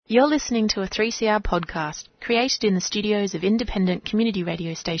You're listening to a 3CR podcast created in the studios of independent community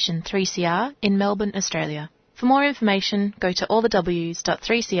radio station 3CR in Melbourne, Australia. For more information, go to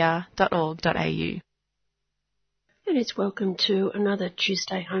allthews.3cr.org.au. And it's welcome to another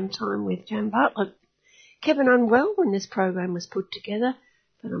Tuesday Home Time with Jan Bartlett. Kevin unwell when this program was put together,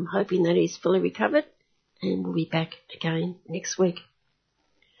 but I'm hoping that he's fully recovered and we'll be back again next week.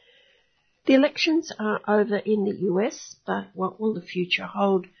 The elections are over in the US, but what will the future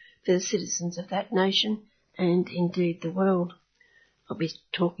hold for the citizens of that nation and indeed the world? I'll be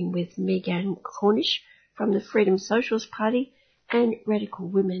talking with Megan Cornish from the Freedom Socialist Party and Radical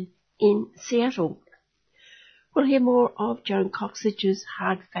Women in Seattle. We'll hear more of Joan Coxsedge's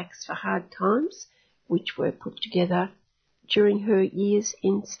Hard Facts for Hard Times, which were put together during her years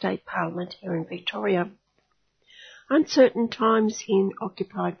in State Parliament here in Victoria. Uncertain times in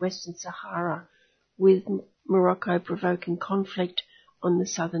occupied Western Sahara, with Morocco provoking conflict on the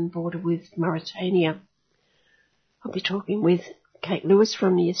southern border with Mauritania. I'll be talking with Kate Lewis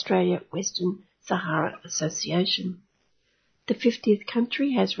from the Australia Western Sahara Association. The 50th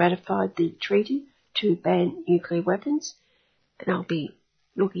country has ratified the treaty to ban nuclear weapons, and I'll be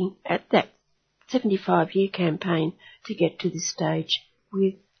looking at that 75-year campaign to get to this stage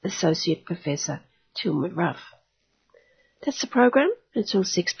with Associate Professor Tilma Ruff. That's the program until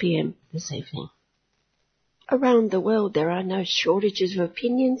 6 p.m. this evening. Around the world, there are no shortages of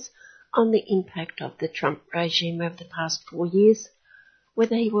opinions on the impact of the Trump regime over the past 4 years,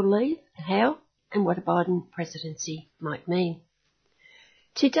 whether he will leave, how, and what a Biden presidency might mean.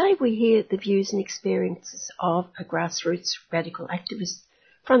 Today we hear the views and experiences of a grassroots radical activist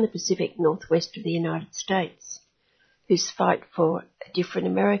from the Pacific Northwest of the United States, whose fight for a different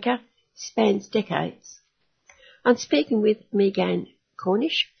America spans decades. I'm speaking with Megan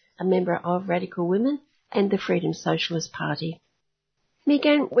Cornish, a member of Radical Women and the Freedom Socialist Party.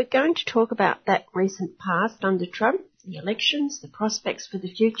 Megan, we're going to talk about that recent past under Trump, the elections, the prospects for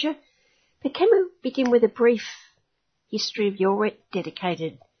the future, but can we begin with a brief history of your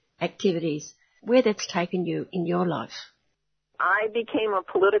dedicated activities, where that's taken you in your life? I became a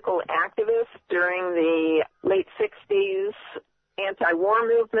political activist during the late 60s, anti-war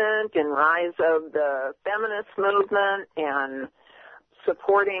movement and rise of the feminist movement and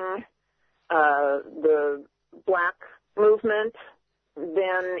supporting the black movement.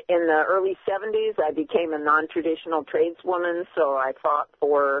 Then in the early 70s, I became a non-traditional tradeswoman, so I fought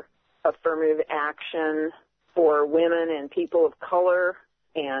for affirmative action for women and people of color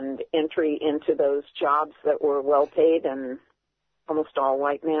and entry into those jobs that were well paid and almost all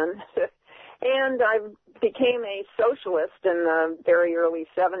white men. And I became a socialist in the very early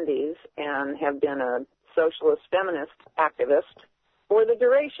 70s and have been a socialist feminist activist for the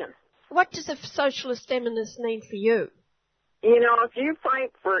duration. What does a socialist feminist mean for you? You know, if you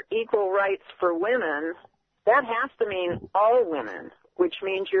fight for equal rights for women, that has to mean all women, which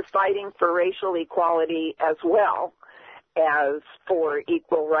means you're fighting for racial equality as well as for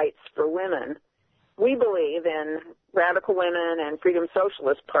equal rights for women. We believe in Radical Women and Freedom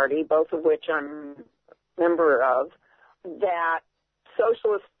Socialist Party, both of which I'm a member of, that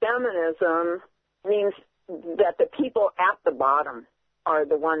socialist feminism means that the people at the bottom are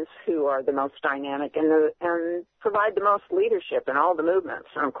the ones who are the most dynamic and provide the most leadership in all the movements.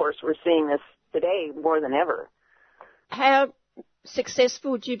 And, of course, we're seeing this today more than ever. How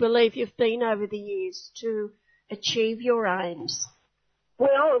successful do you believe you've been over the years to achieve your aims?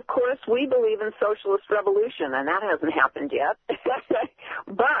 Well, of course, we believe in socialist revolution, and that hasn't happened yet.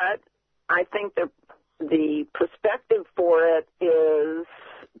 But I think that the perspective for it is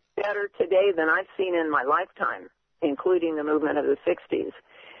better today than I've seen in my lifetime, including the movement of the 60s,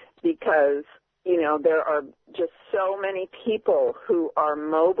 because, you know, there are just so many people who are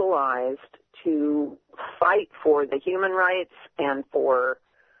mobilized to fight for the human rights and for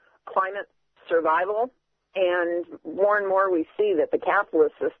climate survival. And more we see that the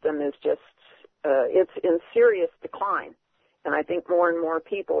capitalist system is just, it's in serious decline. And I think more and more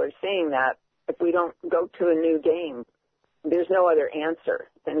people are seeing that if we don't go to a new game, there's no other answer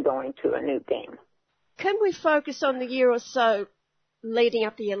than going to a new game. Can we focus on the year or so leading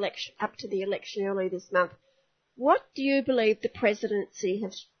up to the election early this month? What do you believe the presidency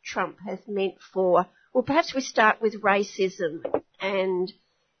of Trump has meant for, well, perhaps we start with racism and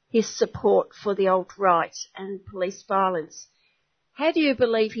his support for the alt-right and police violence. How do you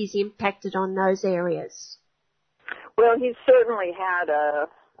believe he's impacted on those areas? Well, he's certainly had a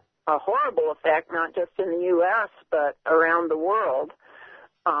horrible effect, not just in the U.S., but around the world,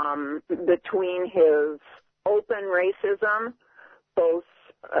 between his open racism, both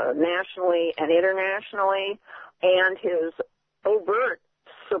nationally and internationally, and his overt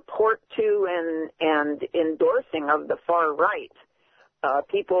support to and endorsing of the far right.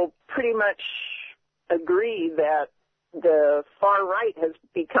 People pretty much agree that the far right has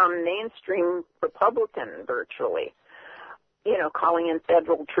become mainstream Republican virtually. You know, calling in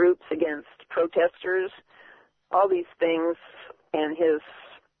federal troops against protesters, all these things, and his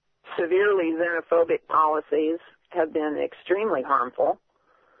severely xenophobic policies have been extremely harmful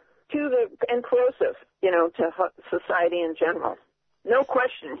and corrosive, you know, to society in general. No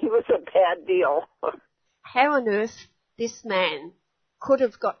question, he was a bad deal. How on earth this man could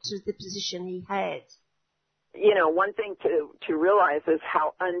have got to the position he had? You know, one thing to realize is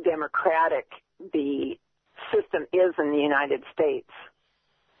how undemocratic the system is in the United States.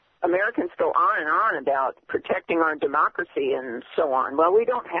 Americans go on and on about protecting our democracy and so on. Well, we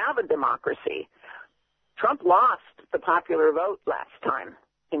don't have a democracy. Trump lost the popular vote last time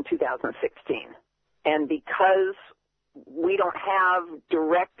in 2016. And because we don't have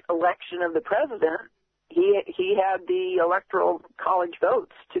direct election of the president, he had the electoral college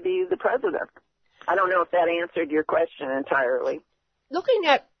votes to be the president. I don't know if that answered your question entirely. Looking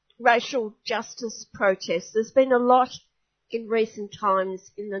at racial justice protests, there's been a lot in recent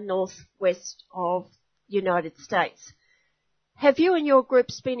times in the northwest of the United States. Have you and your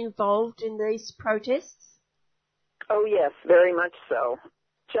groups been involved in these protests? Oh, yes, very much so.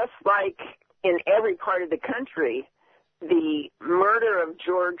 Just like in every part of the country, the murder of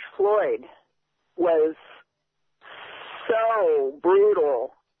George Floyd was so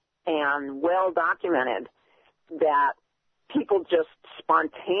brutal and well documented that people just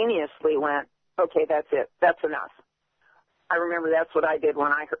spontaneously went, okay, that's it, that's enough. I remember that's what I did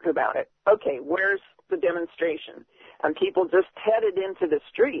when I heard about it. Okay, where's the demonstration? And people just headed into the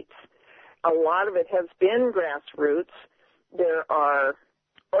streets. A lot of it has been grassroots. There are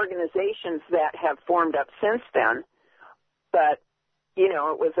organizations that have formed up since then, but, you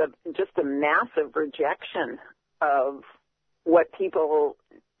know, it was just a massive rejection of what people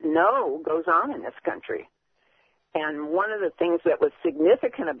know goes on in this country. And one of the things that was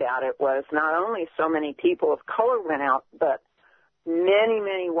significant about it was not only so many people of color went out, but many,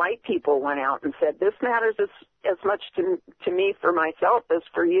 many white people went out and said, this matters as much to me for myself as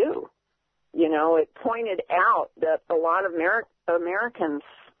for you. You know, it pointed out that a lot of Americans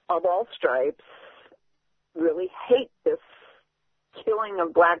of all stripes really hate this killing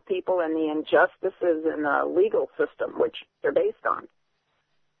of black people and the injustices in the legal system, which they're based on.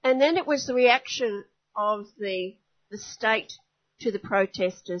 And then it was the reaction of the state to the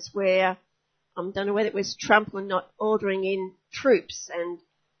protesters where, I don't know whether it was Trump or not, ordering in troops and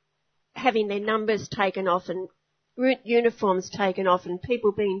having their numbers taken off and uniforms taken off and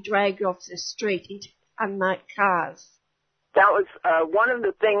people being dragged off the street into unmarked cars. That was one of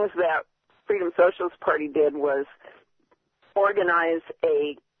the things that Freedom Socialist Party did was organize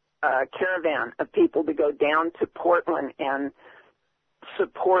a caravan of people to go down to Portland and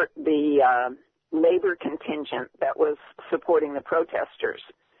support the labor contingent that was supporting the protesters.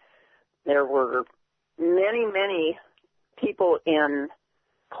 There were many, many people in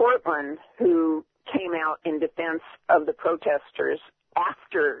Portland who came out in defense of the protesters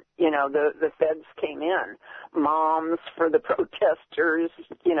after, you know, the feds came in. Moms for the protesters,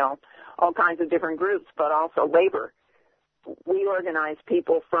 you know, all kinds of different groups, but also labor. We organized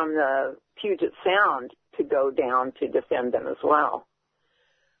people from the Puget Sound to go down to defend them as well.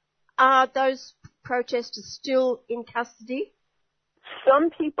 Are those protesters still in custody? Some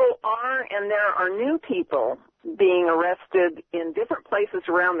people are, and there are new people being arrested in different places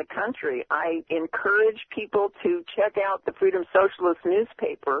around the country. I encourage people to check out the Freedom Socialist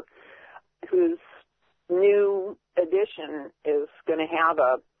newspaper, whose new edition is going to have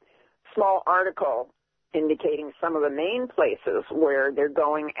a small article indicating some of the main places where they're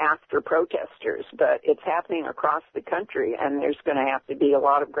going after protesters, but it's happening across the country, and there's going to have to be a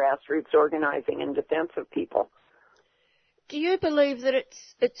lot of grassroots organizing in defense of people. Do you believe that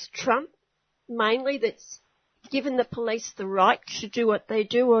it's Trump mainly that's given the police the right to do what they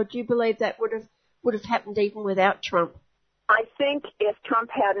do, or do you believe that would have happened even without Trump? I think if Trump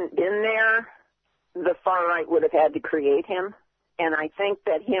hadn't been there, the far right would have had to create him, and I think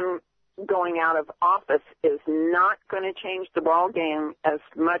that him going out of office is not going to change the ball game as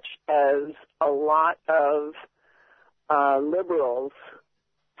much as a lot of liberals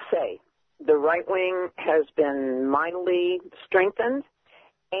say. The right wing has been mightily strengthened,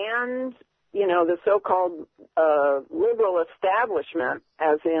 and, you know, the so-called liberal establishment,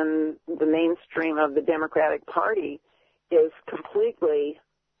 as in the mainstream of the Democratic Party, is completely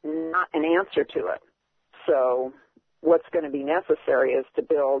not an answer to it. So what's going to be necessary is to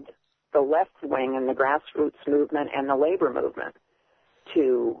build the left wing and the grassroots movement and the labor movement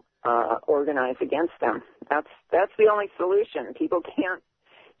to organize against them. That's the only solution. People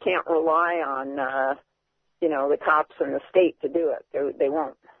can't rely on the cops and the state to do it. They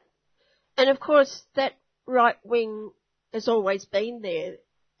won't. And of course, that right wing has always been there.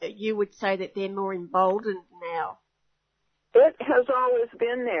 You would say that they're more emboldened now. It has always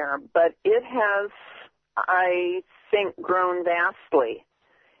been there, but it has, I think, grown vastly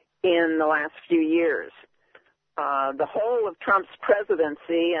in the last few years. The whole of Trump's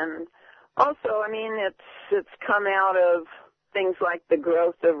presidency, and also, it's come out of things like the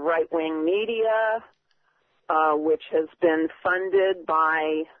growth of right-wing media, which has been funded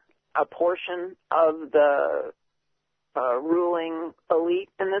by a portion of the ruling elite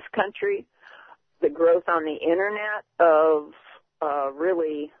in this country. The growth on the internet of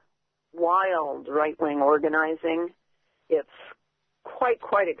really wild right-wing organizing, it's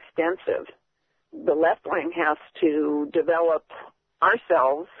quite extensive. The left wing has to develop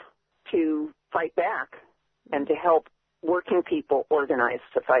ourselves to fight back and to help working people organize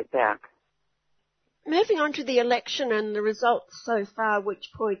to fight back. Moving on to the election and the results so far,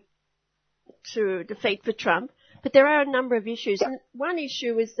 which point to defeat for Trump, but there are a number of issues. And one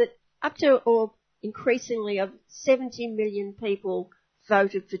issue is that up to or increasingly of 70 million people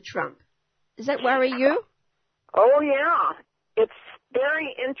voted for Trump. Does that worry you? Oh, yeah. It's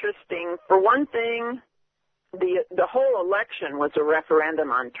very interesting. For one thing, the whole election was a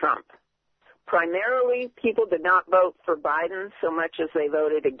referendum on Trump. Primarily, people did not vote for Biden so much as they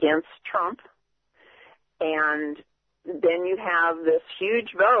voted against Trump. And then you have this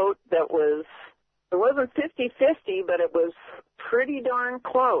huge vote that it wasn't 50-50, but it was pretty darn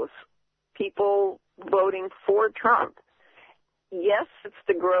close. People voting for Trump. Yes, it's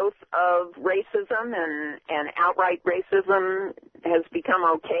the growth of racism, and outright racism has become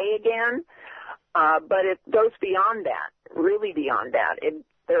okay again, but it goes beyond that, really beyond that.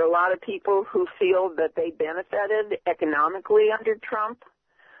 There are a lot of people who feel that they benefited economically under Trump.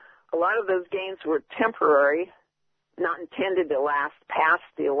 A lot of those gains were temporary, not intended to last past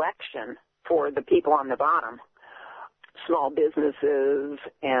the election for the people on the bottom, small businesses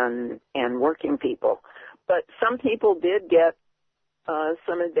and working people. But some people did get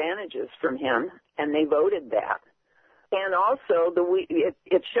some advantages from him, and they voted that. And also,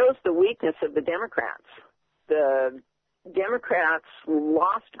 it shows the weakness of the Democrats. The Democrats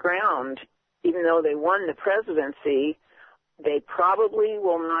lost ground, even though they won the presidency. They probably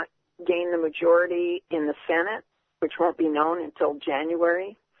will not gain the majority in the Senate, which won't be known until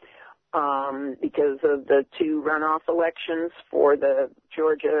January, because of the two runoff elections for the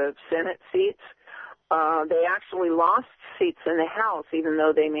Georgia Senate seats. They actually lost seats in the House, even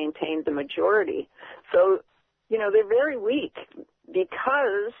though they maintained the majority. So, they're very weak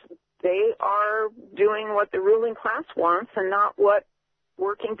because they are doing what the ruling class wants and not what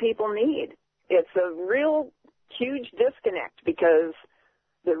working people need. It's a real huge disconnect because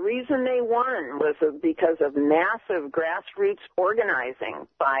the reason they won was because of massive grassroots organizing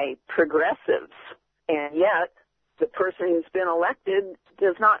by progressives, and yet the person who's been elected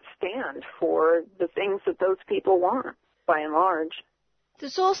does not stand for the things that those people want, by and large.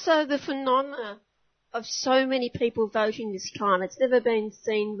 There's also the phenomena of so many people voting this time. It's never been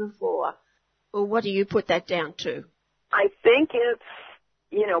seen before. Well, what do you put that down to? I think it's,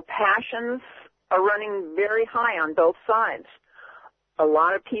 passions are running very high on both sides. A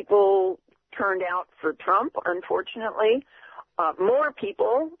lot of people turned out for Trump, unfortunately. More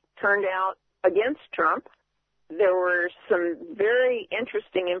people turned out against Trump. There were some very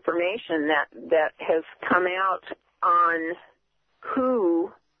interesting information that has come out on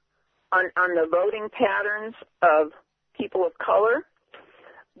on the voting patterns of people of color.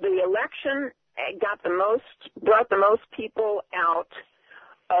 The election brought the most people out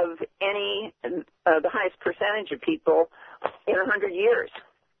of the highest percentage of people in 100 years.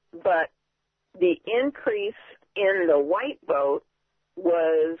 But the increase in the white vote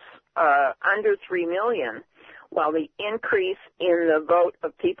was under 3 million, while the increase in the vote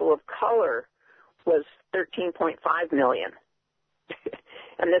of people of color was 13.5 million.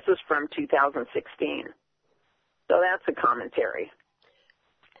 And this is from 2016. So that's a commentary.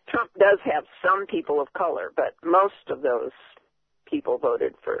 Trump does have some people of color, but most of those people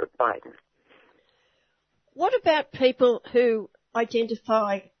voted for Biden. What about people who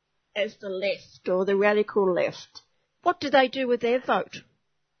identify as the left or the radical left? What do they do with their vote?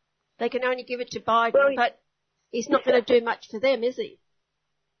 They can only give it to Biden, but he's not going to do much for them, is he?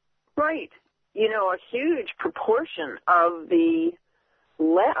 Right. A huge proportion of the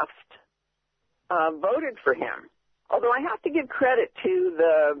left voted for him. Although I have to give credit to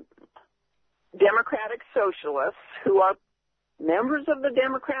the Democratic Socialists who are members of the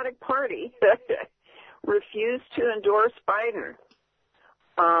Democratic Party refused to endorse Biden.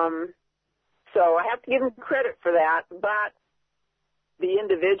 So I have to give him credit for that, but the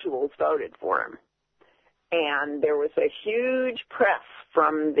individuals voted for him. And there was a huge press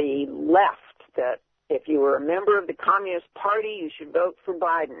from the left that if you were a member of the Communist Party, you should vote for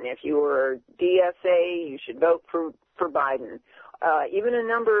Biden. If you were DSA, you should vote for Biden. Even a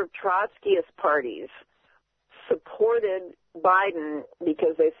number of Trotskyist parties supported Biden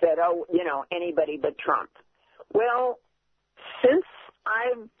because they said, oh, you know, anybody but Trump. Well, since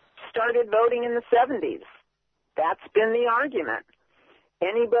I've started voting in the 70s, that's been the argument.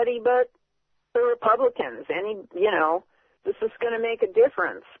 Anybody but the Republicans, this is going to make a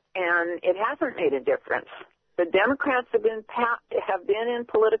difference. And it hasn't made a difference. The Democrats have been in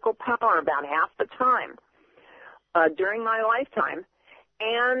political power about half the time during my lifetime.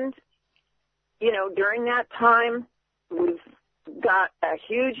 And, during that time, we've got a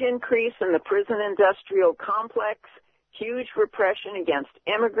huge increase in the prison industrial complex, huge repression against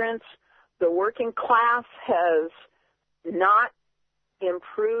immigrants. The working class has not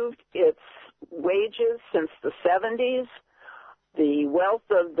improved its wages since the 70s. The wealth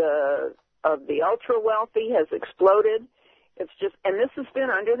of the ultra wealthy has exploded. It's just, and this has been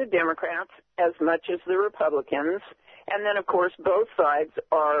under the Democrats as much as the Republicans. And then, of course, both sides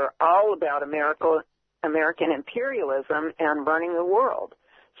are all about American imperialism and running the world.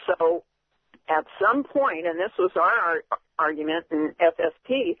 So at some point, and this was our argument in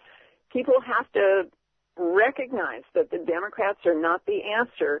FSP, people have to recognize that the Democrats are not the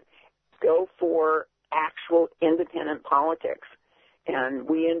answer. Go for actual independent politics. And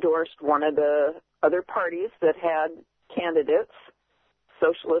we endorsed one of the other parties that had candidates,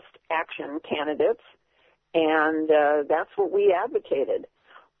 Socialist Action candidates, and that's what we advocated.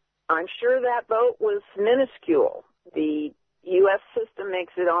 I'm sure that vote was minuscule. The U.S. system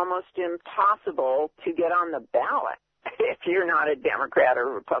makes it almost impossible to get on the ballot if you're not a Democrat or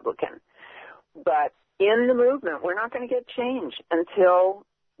Republican. But in the movement, we're not going to get change until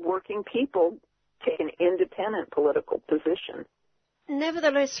working people take an independent political position.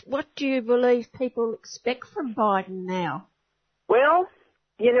 Nevertheless, what do you believe people expect from Biden now? Well,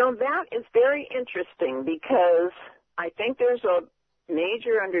 that is very interesting because I think there's a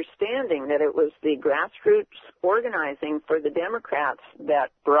major understanding that it was the grassroots organizing for the Democrats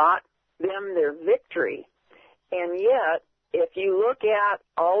that brought them their victory. And yet, if you look at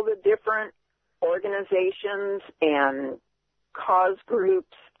all the different organizations and cause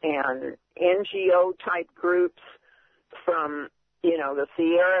groups and NGO-type groups from, the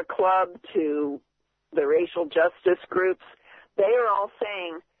Sierra Club to the racial justice groups, they are all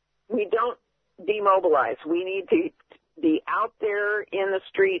saying, we don't demobilize. We need to be out there in the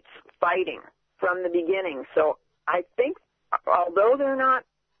streets fighting from the beginning. So I think, although they're not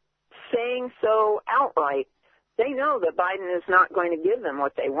saying so outright, they know that Biden is not going to give them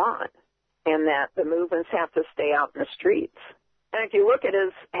what they want and that the movements have to stay out in the streets. And if you look at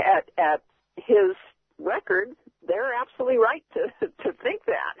his record, they're absolutely right to think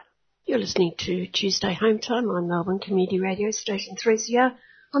that. You're listening to Tuesday Home Time on Melbourne Community Radio Station 3CR.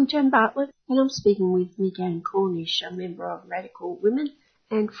 I'm Jen Bartlett, and I'm speaking with Megan Cornish, a member of Radical Women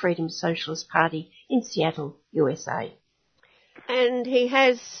and Freedom Socialist Party in Seattle, USA. And he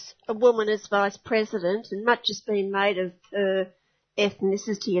has a woman as vice president, and much has been made of her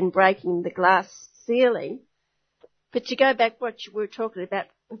ethnicity and breaking the glass ceiling. But to go back what you were talking about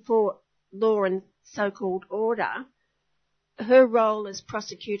before, law and so-called order, her role as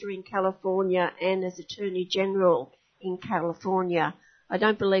prosecutor in California and as Attorney General in California, I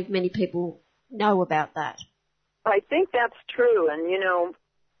don't believe many people know about that. I think that's true. And,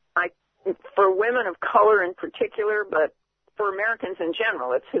 for women of color in particular, but for Americans in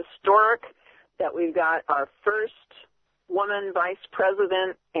general, it's historic that we've got our first woman vice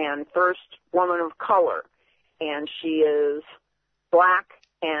president and first woman of color. And she is black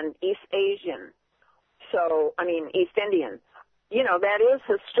and East Asian. East Indian. That is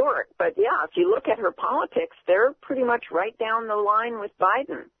historic. But, yeah, if you look at her politics, they're pretty much right down the line with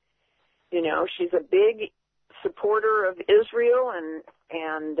Biden. She's a big supporter of Israel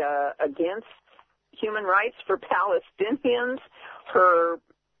and against human rights for Palestinians. Her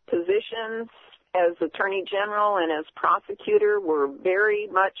positions as Attorney General and as prosecutor were very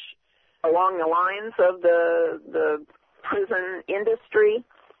much along the lines of the prison industry.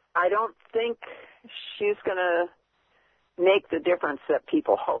 I don't think she's going to make the difference that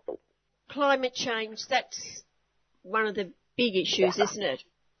people hope. Climate change, that's one of the big issues, isn't it?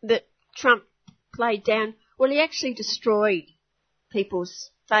 That Trump played down. Well, he actually destroyed people's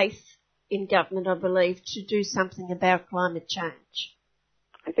faith in government, I believe, to do something about climate change.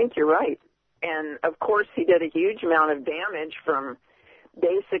 I think you're right. And, of course, he did a huge amount of damage from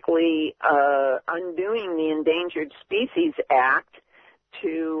basically undoing the Endangered Species Act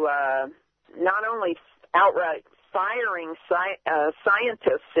to not only outright firing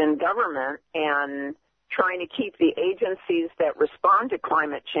scientists in government and trying to keep the agencies that respond to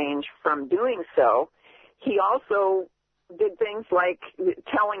climate change from doing so, he also did things like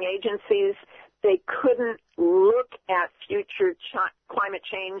telling agencies they couldn't look at future climate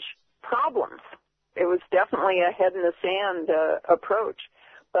change problems. It was definitely a head-in-the-sand approach.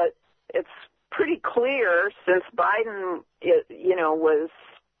 But it's pretty clear since Biden, was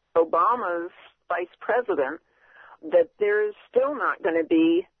Obama's vice president, that there's still not going to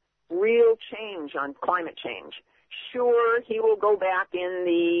be real change on climate change. Sure, he will go back in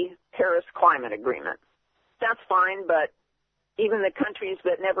the Paris Climate Agreement. That's fine, but even the countries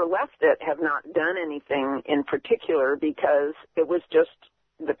that never left it have not done anything in particular because it was just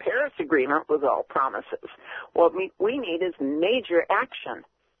the Paris Agreement was all promises. What we need is major action.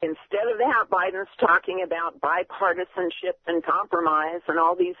 Instead of that, Biden's talking about bipartisanship and compromise and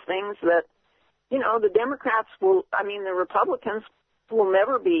all these things that, the Democrats the Republicans will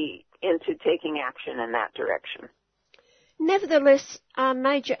never be into taking action in that direction. Nevertheless, are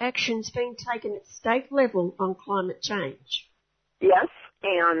major actions being taken at state level on climate change? Yes,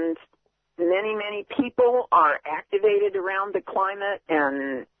 and many, many people are activated around the climate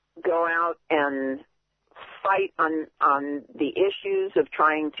and go out and fight on the issues of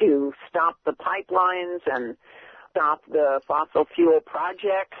trying to stop the pipelines and stop the fossil fuel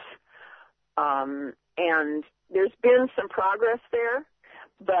projects. And there's been some progress there,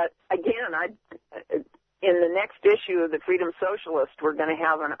 but again, in the next issue of the Freedom Socialist, we're going to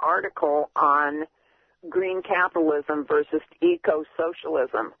have an article on green capitalism versus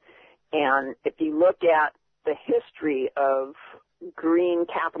eco-socialism. And if you look at the history of green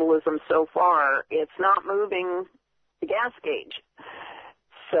capitalism so far, it's not moving the gas gauge.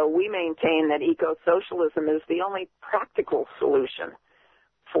 So we maintain that eco-socialism is the only practical solution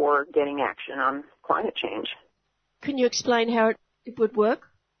for getting action on climate change. Can you explain how it would work?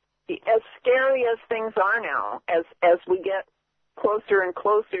 As scary as things are now, as we get closer and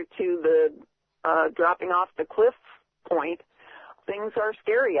closer to the dropping off the cliff point, things are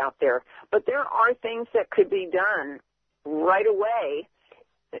scary out there. But there are things that could be done right away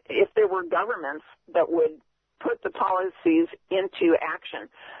if there were governments that would put the policies into action.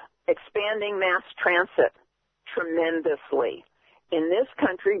 Expanding mass transit tremendously. In this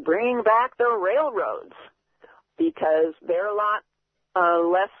country, bringing back the railroads because they're a lot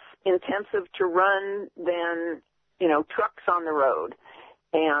less intensive to run than, trucks on the road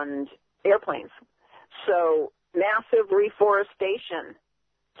and airplanes. So massive reforestation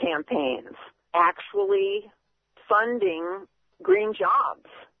campaigns, actually funding green jobs,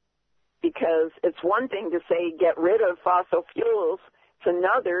 because it's one thing to say get rid of fossil fuels, it's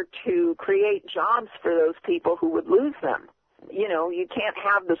another to create jobs for those people who would lose them. You can't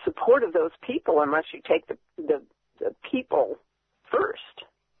have the support of those people unless you take the people first.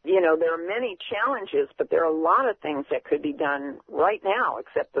 There are many challenges, but there are a lot of things that could be done right now,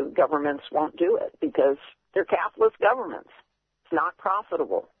 except the governments won't do it because they're capitalist governments. It's not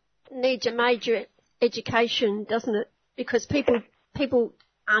profitable. It needs a major education, doesn't it? Because people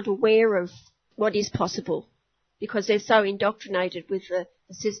aren't aware of what is possible because they're so indoctrinated with the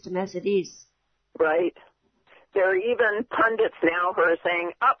system as it is. Right. There are even pundits now who are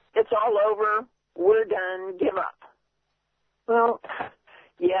saying, it's all over, we're done, give up. Well,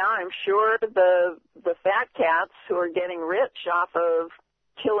 yeah, I'm sure the fat cats who are getting rich off of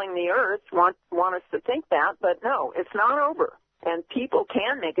killing the earth want us to think that, but no, it's not over. And people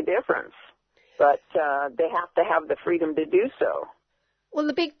can make a difference, but they have to have the freedom to do so. Well,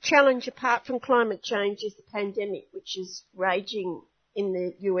 the big challenge apart from climate change is the pandemic, which is raging in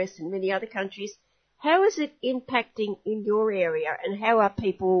the US and many other countries. How is it impacting in your area, and how are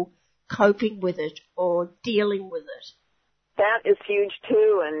people coping with it or dealing with it? That is huge,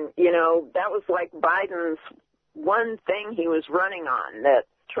 too, and, that was like Biden's one thing he was running on, that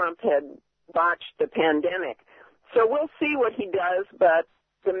Trump had botched the pandemic. So we'll see what he does, but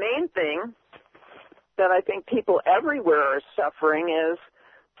the main thing that I think people everywhere are suffering is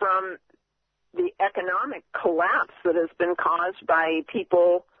from the economic collapse that has been caused by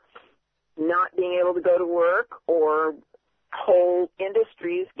people not being able to go to work, or whole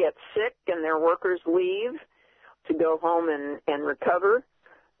industries get sick and their workers leave to go home and recover.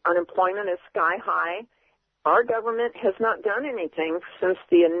 Unemployment is sky high. Our government has not done anything since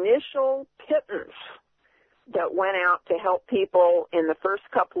the initial pittance that went out to help people in the first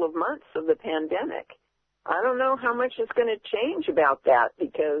couple of months of the pandemic. I don't know how much is going to change about that,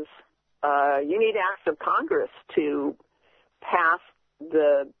 because you need acts of Congress to pass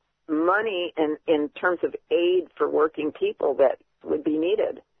the money in terms of aid for working people that would be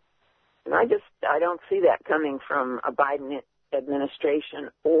needed. And I don't see that coming from a Biden administration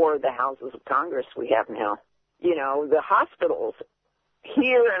or the houses of Congress we have now. You know, the hospitals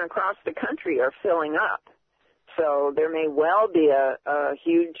here and across the country are filling up. So there may well be a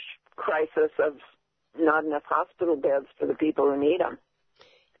huge crisis of not enough hospital beds for the people who need them.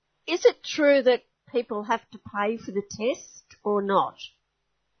 Is it true that people have to pay for the test or not?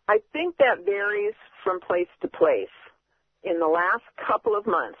 I think that varies from place to place. In the last couple of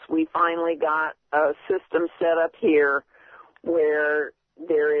months, we finally got a system set up here where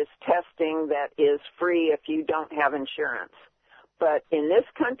there is testing that is free if you don't have insurance. But in this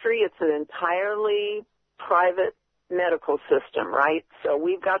country, it's an entirely private medical system, right? So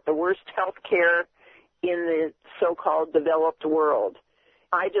we've got the worst health care in the so-called developed world.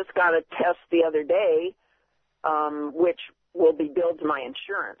 I just got a test the other day, which will be billed to my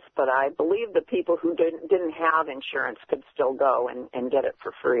insurance, but I believe the people who didn't have insurance could still go and get it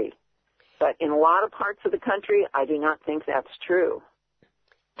for free. But in a lot of parts of the country, I do not think that's true.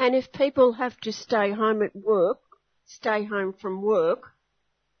 And if people have to stay home from work,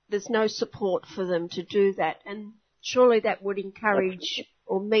 there's no support for them to do that. And surely that would encourage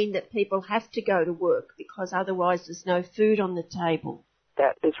or mean that people have to go to work, because otherwise there's no food on the table.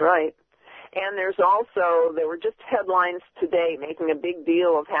 That is right. And there were just headlines today making a big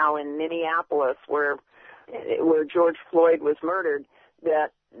deal of how in Minneapolis, where George Floyd was murdered,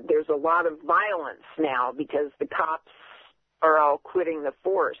 that there's a lot of violence now because the cops are all quitting the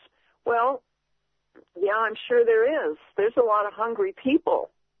force. Well, yeah, I'm sure there is. There's a lot of hungry people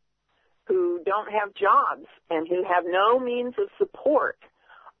who don't have jobs and who have no means of support.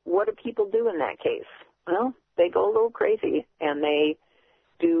 What do people do in that case? Well, they go a little crazy and they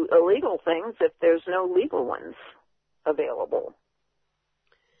do illegal things if there's no legal ones available.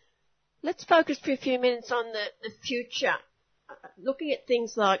 Let's focus for a few minutes on the future. Looking at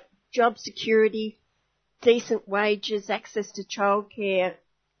things like job security, decent wages, access to childcare,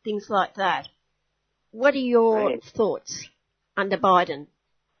 things like that. What are your thoughts under Biden?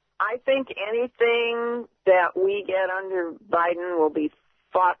 I think anything that we get under Biden will be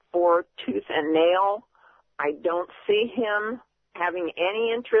fought for tooth and nail. I don't see him having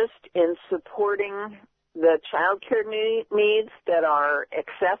any interest in supporting the child care needs that are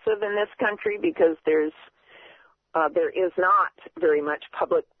excessive in this country, because there is not very much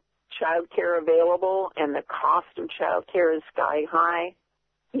public child care available, and the cost of child care is sky high.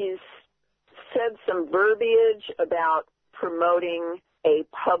 He's said some verbiage about promoting a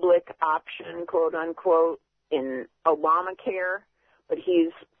public option, quote unquote, in Obamacare, but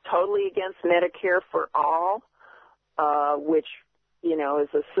he's totally against Medicare for all, which, you know, is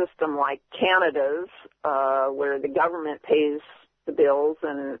a system like Canada's, where the government pays the bills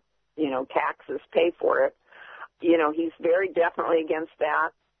and, you know, taxes pay for it. You know, he's very definitely against that.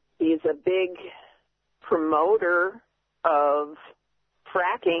 He's a big promoter of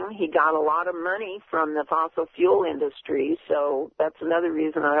fracking. He got a lot of money from the fossil fuel industry, so that's another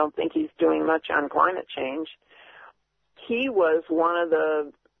reason I don't think he's doing much on climate change. He was one of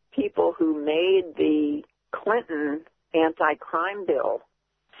the people who made the Clinton anti-crime bill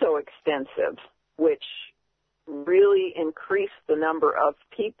so extensive, which really increased the number of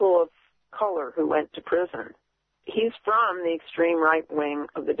people of color who went to prison. He's from the extreme right wing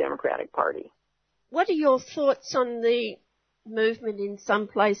of the Democratic Party. What are your thoughts on the movement in some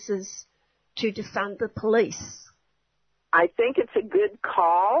places to defund the police? I think it's a good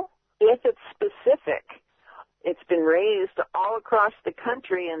call if it's specific. It's been raised all across the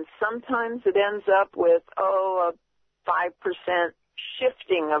country, and sometimes it ends up with, a 5%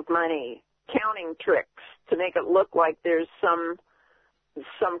 shifting of money, counting tricks to make it look like there's some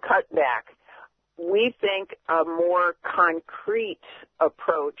cutback. We think a more concrete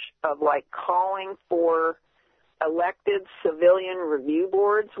approach of like calling for elected civilian review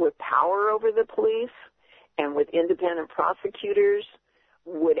boards with power over the police and with independent prosecutors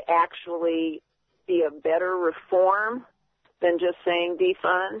would actually be a better reform than just saying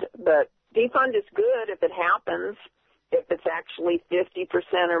defund. But defund is good if it happens. If it's actually 50%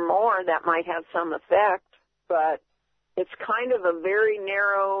 or more, that might have some effect. But it's kind of a very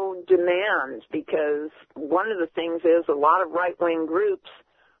narrow demand, because one of the things is a lot of right-wing groups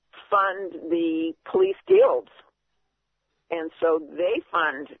fund the police guilds. And so they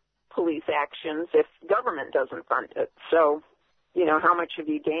fund police actions if government doesn't fund it. So, you know, how much have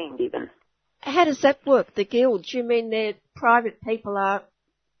you gained even? How does that work, the guilds? You mean they're private people are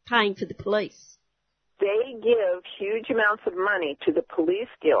paying for the police? They give huge amounts of money to the police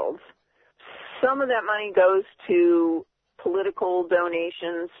guilds. Some of that money goes to political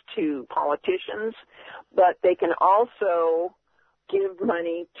donations to politicians, but they can also give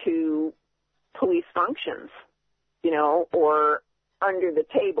money to police functions, or under the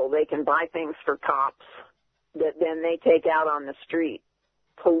table. They can buy things for cops that then they take out on the street.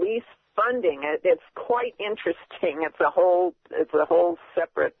 Police funding, it's quite interesting. It's a whole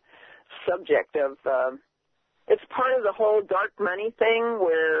separate subject of, it's part of the whole dark money thing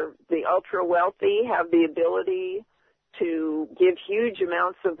where the ultra wealthy have the ability to give huge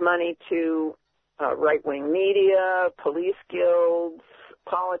amounts of money to right-wing media, police guilds,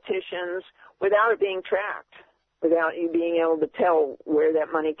 politicians, without it being tracked, without you being able to tell where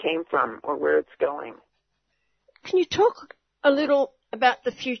that money came from or where it's going. Can you talk a little about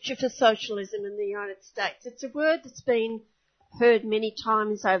the future for socialism in the United States? It's a word that's been heard many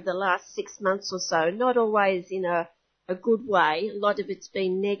times over the last 6 months or so, not always in a good way. A lot of it's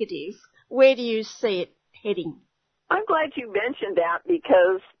been negative. Where do you see it heading? I'm glad you mentioned that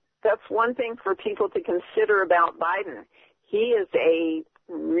because that's one thing for people to consider about Biden. He is a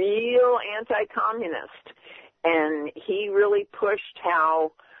real anti-communist, and he really pushed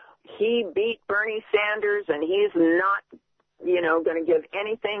how he beat Bernie Sanders, and he's not, going to give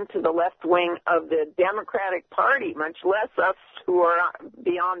anything to the left wing of the Democratic Party, much less us who are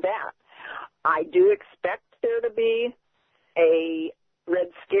beyond that. I do expect there to be a Red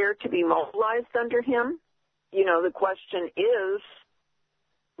Scare to be mobilized under him. The question is,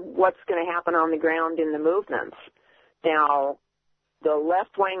 what's going to happen on the ground in the movements? Now, the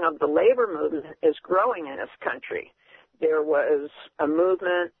left wing of the labor movement is growing in this country. There was a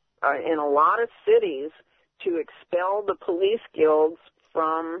movement in a lot of cities to expel the police guilds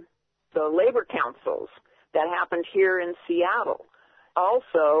from the labor councils. That happened here in Seattle.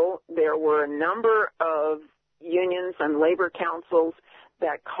 Also, there were a number of unions and labor councils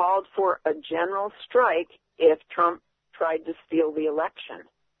that called for a general strike if Trump tried to steal the election.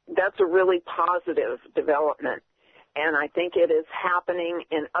 That's a really positive development, and I think it is happening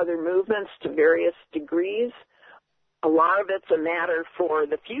in other movements to various degrees. A lot of it's a matter for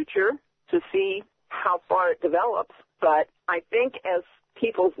the future to see how far it develops, but I think as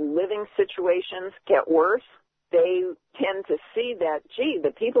people's living situations get worse, they tend to see that,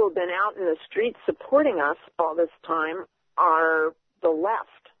 the people who've been out in the streets supporting us all this time are the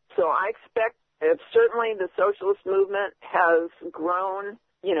left. So I expect certainly the socialist movement has grown,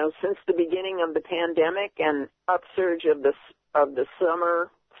 since the beginning of the pandemic and upsurge of the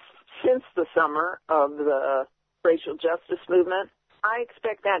summer, since the summer of the racial justice movement. I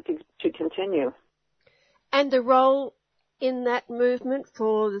expect that to continue. And the role in that movement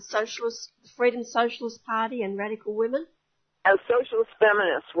for the Freedom Socialist Party and radical women? As socialist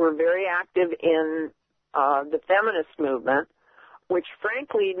feminists, we're very active in the feminist movement, which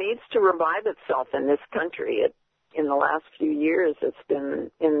frankly needs to revive itself in this country. In the last few years, it's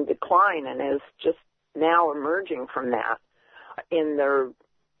been in decline and is just now emerging from that. In the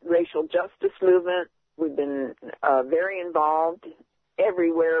racial justice movement, we've been very involved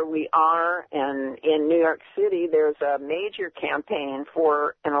everywhere we are, and in New York City, there's a major campaign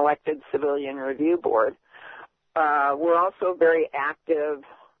for an elected civilian review board. We're also very active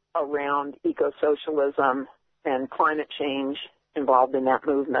around eco-socialism and climate change, involved in that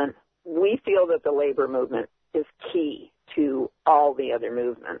movement. We feel that the labor movement is key to all the other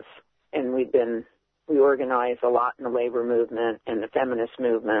movements, and we organize a lot in the labor movement and the feminist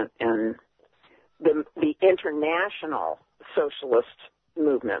movement and the international socialist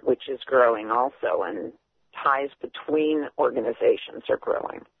movement, which is growing also, and ties between organizations are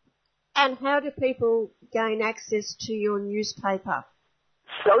growing. And how do people gain access to your newspaper?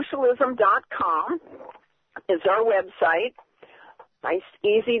 Socialism.com is our website. Nice,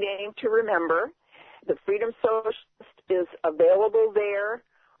 easy name to remember. The Freedom Socialist is available there.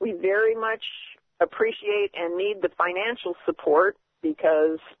 We very much appreciate and need the financial support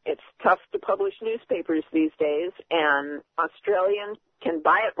because it's tough to publish newspapers these days, and Australians can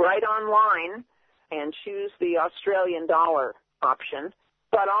buy it right online and choose the Australian dollar option.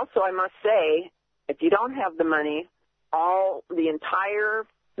 But also, I must say, if you don't have the money, the entire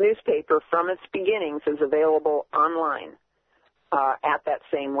newspaper from its beginnings is available online at that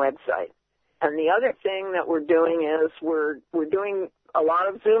same website. And the other thing that we're doing is we're doing a lot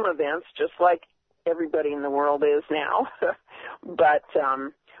of Zoom events, just like everybody in the world is now. But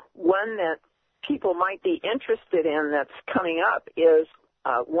one that people might be interested in that's coming up is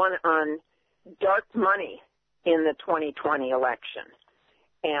one on dark money in the 2020 election.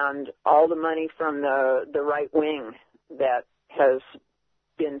 and all the money from the right wing that has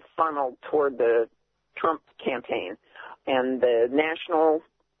been funneled toward the Trump campaign. And the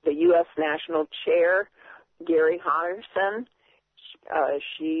U.S. National Chair, Gary Hodderson,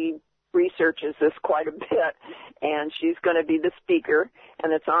 she researches this quite a bit, and she's going to be the speaker.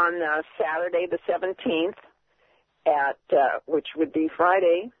 And it's on Saturday the 17th which would be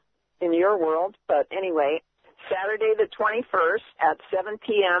Friday in your world. But anyway, Saturday the 21st at 7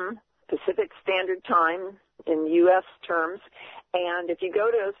 p.m. Pacific Standard Time in U.S. terms. And if you go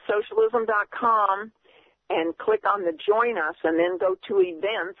to socialism.com and click on the Join Us and then go to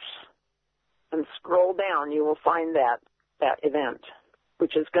Events and scroll down, you will find that event,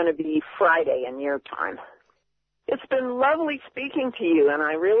 which is going to be Friday in your time. It's been lovely speaking to you, and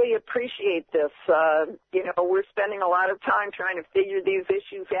I really appreciate this. We're spending a lot of time trying to figure these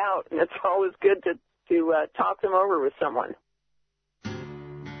issues out, and it's always good to talk them over with someone.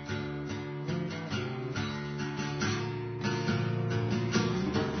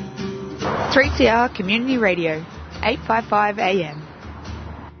 Three CR Community Radio, 855 AM.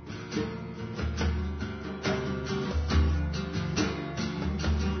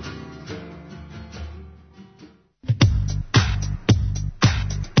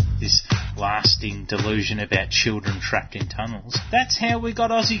 This lasting delusion about children trapped in tunnels. That's how we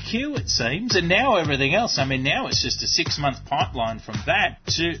got Aussie Q, it seems, and now everything else. I mean, now it's just a 6-month pipeline from that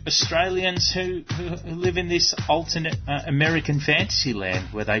to Australians who live in this alternate American fantasy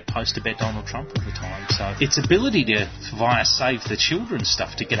land where they post about Donald Trump all the time. So its ability to, via Save the Children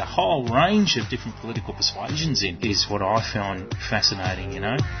stuff, to get a whole range of different political persuasions in is what I find fascinating, you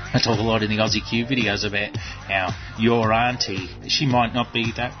know. I talk a lot in the Aussie Q videos about how your auntie, she might not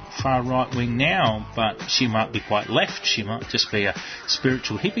be that far right-wing now, but she might be quite left. She might just be a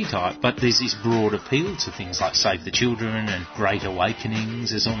spiritual hippie type. But there's this broad appeal to things like Save the Children and Great Awakenings.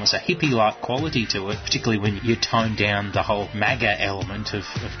 There's almost a hippie-like quality to it, particularly when you tone down the whole MAGA element of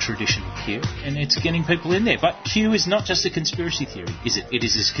traditional Q. And it's getting people in there. But Q is not just a conspiracy theory, is it? It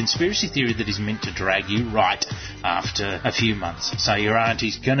is this conspiracy theory that is meant to drag you right after a few months. So your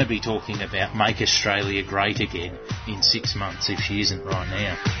auntie's going to be talking about Make Australia Great Again in 6 months if she isn't right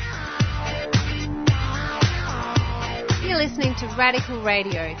now. You're listening to Radical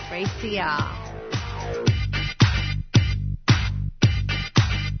Radio 3CR.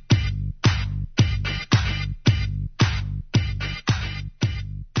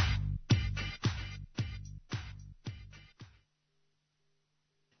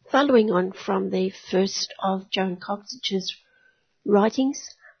 Following on from the first of Joan Cox's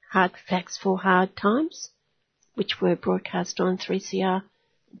writings, Hard Facts for Hard Times, which were broadcast on 3CR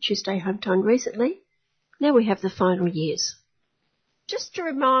Tuesday Home Time recently, now we have the final years. Just to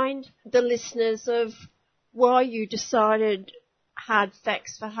remind the listeners of why you decided Hard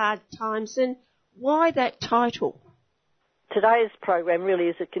Facts for Hard Times and why that title. Today's program really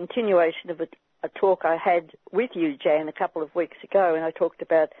is a continuation of a talk I had with you, Jan, a couple of weeks ago, and I talked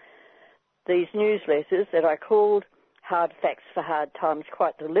about these newsletters that I called Hard Facts for Hard Times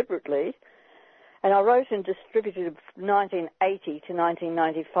quite deliberately. And I wrote and distributed from 1980 to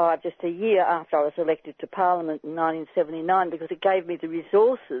 1995, just a year after I was elected to Parliament in 1979, because it gave me the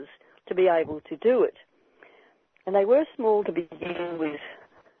resources to be able to do it. And they were small to begin with,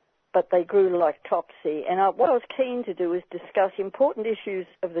 but they grew like topsy. And what I was keen to do was discuss important issues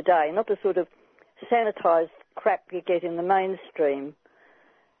of the day, not the sort of sanitised crap you get in the mainstream.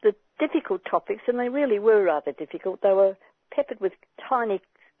 The difficult topics, and they really were rather difficult, they were peppered with tiny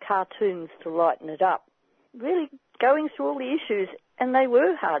cartoons to lighten it up, really going through all the issues, and they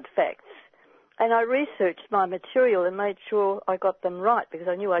were hard facts. And I researched my material and made sure I got them right, because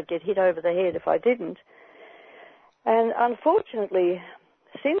I knew I'd get hit over the head if I didn't. And unfortunately,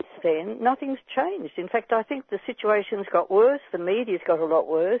 since then, nothing's changed. In fact, I think the situation's got worse, the media's got a lot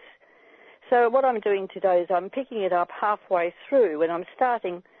worse. So what I'm doing today is I'm picking it up halfway through, and I'm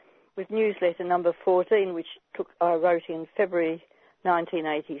starting with newsletter number 14, which I wrote in February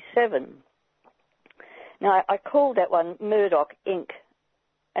 1987. Now, I called that one Murdoch Inc.,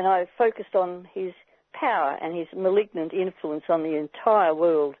 and I focused on his power and his malignant influence on the entire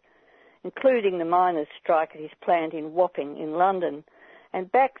world, including the miners' strike at his plant in Wapping in London.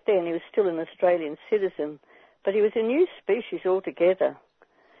 And back then he was still an Australian citizen, but he was a new species altogether.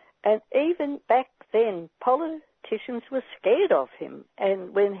 And even back then, politicians were scared of him,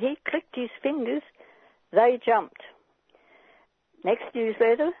 and when he clicked his fingers, they jumped. Next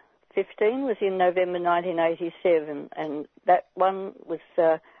newsletter, 15, was in November 1987, and that one was,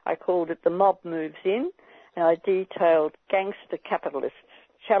 I called it The Mob Moves In, and I detailed gangster capitalists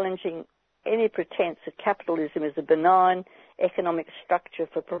challenging any pretense that capitalism is a benign economic structure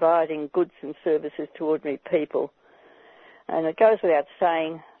for providing goods and services to ordinary people. And it goes without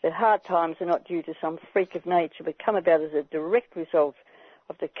saying that hard times are not due to some freak of nature, but come about as a direct result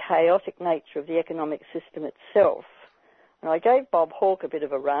of the chaotic nature of the economic system itself. And I gave Bob Hawke a bit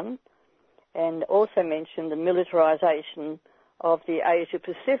of a run and also mentioned the militarisation of the Asia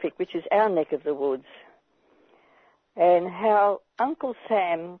Pacific, which is our neck of the woods, and how Uncle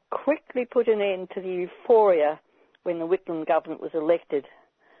Sam quickly put an end to the euphoria when the Whitlam government was elected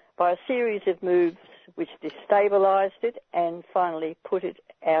by a series of moves which destabilised it and finally put it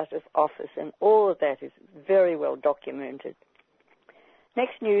out of office. And all of that is very well documented.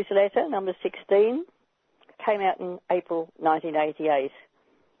 Next newsletter, number 16, came out in April 1988.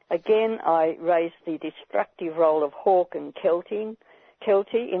 Again, I raised the destructive role of Hawke and Kelty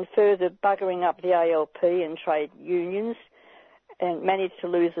in further buggering up the ALP and trade unions, and managed to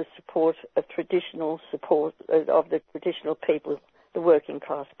lose the support of the traditional people, the working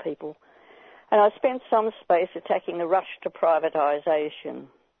class people. And I spent some space attacking the rush to privatisation.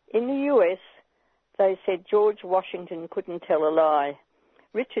 In the US, they said George Washington couldn't tell a lie,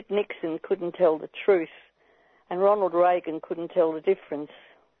 Richard Nixon couldn't tell the truth, and Ronald Reagan couldn't tell the difference.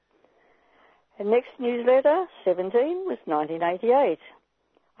 The next newsletter, 17, was 1988.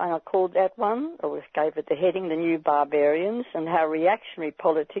 And I called that one, or gave it the heading, The New Barbarians, and how reactionary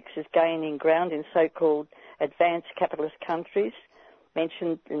politics is gaining ground in so-called advanced capitalist countries.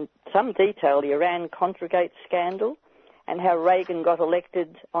 Mentioned in some detail the Iran-Contragate scandal and how Reagan got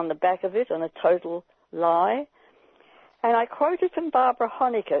elected on the back of it on a total lie. And I quoted from Barbara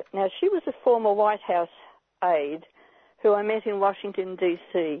Honecker. Now, she was a former White House aide who I met in Washington,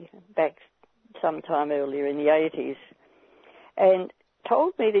 D.C. back sometime earlier in the 80s, and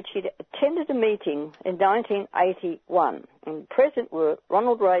told me that she'd attended a meeting in 1981, and present were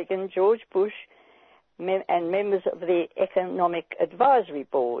Ronald Reagan, George Bush, and members of the Economic Advisory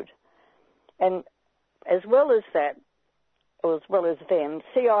Board. And as well as that, or as well as them,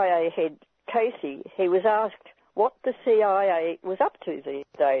 CIA head Casey, he was asked what the CIA was up to these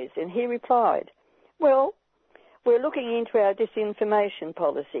days, and he replied, well, we're looking into our disinformation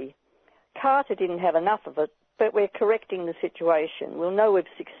policy. Carter didn't have enough of it, but we're correcting the situation. We'll know we've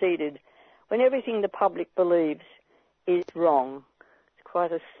succeeded when everything the public believes is wrong. It's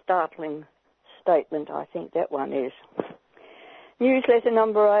quite a startling statement, I think that one is. Newsletter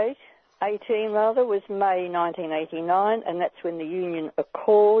number 18 was May 1989, and that's when the Union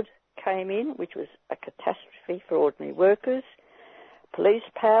Accord came in, which was a catastrophe for ordinary workers. Police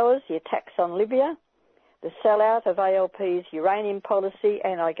powers, the attacks on Libya, the sellout of ALP's uranium policy,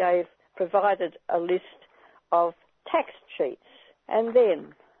 and I provided a list of tax cheats. And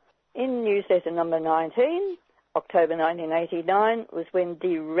then, in newsletter number 19, October 1989, was when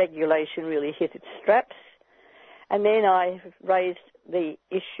deregulation really hit its straps. And then I raised the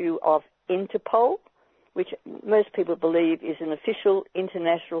issue of Interpol, which most people believe is an official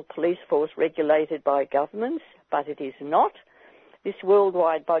international police force regulated by governments, but it is not. This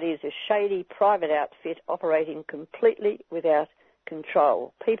worldwide body is a shady private outfit operating completely without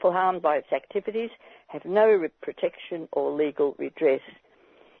control. People harmed by its activities have no protection or legal redress.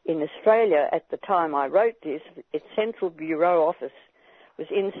 In Australia, at the time I wrote this, its central bureau office was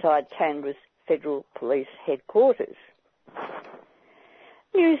inside Canberra's Federal Police Headquarters.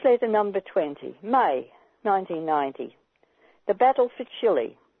 Newsletter number 20, May 1990. The battle for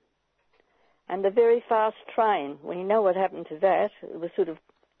Chile. And the very fast train, well, you know what happened to that. It was sort of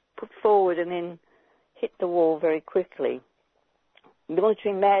put forward and then hit the wall very quickly.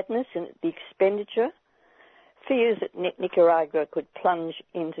 Military madness and the expenditure, fears that Nicaragua could plunge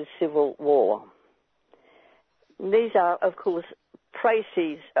into civil war. These are, of course,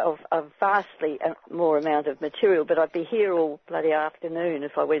 précis of a vastly more amount of material, but I'd be here all bloody afternoon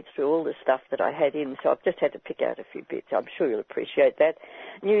if I went through all the stuff that I had in, so I've just had to pick out a few bits. I'm sure you'll appreciate that.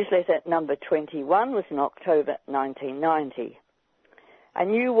 Newsletter number 21 was in October 1990. A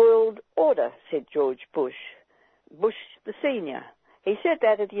new world order, said George Bush. Bush the senior. He said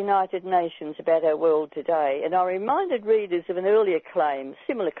that at the United Nations about our world today, and I reminded readers of an earlier claim,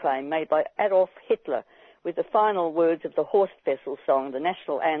 similar claim, made by Adolf Hitler with the final words of the Horst Wessel song, the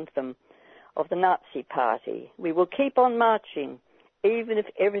national anthem of the Nazi Party. We will keep on marching, even if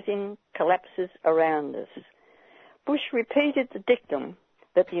everything collapses around us. Bush repeated the dictum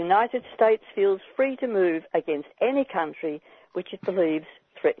that the United States feels free to move against any country which it believes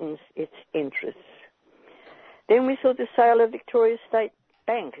threatens its interests. Then we saw the sale of Victoria State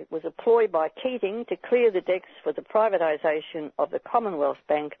Bank. It was a ploy by Keating to clear the decks for the privatisation of the Commonwealth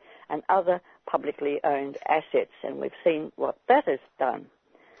Bank and other publicly owned assets, and we've seen what that has done.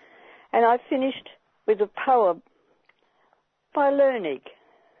 And I finished with a poem by Lernig.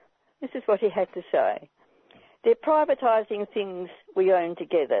 This is what he had to say. They're privatising things we own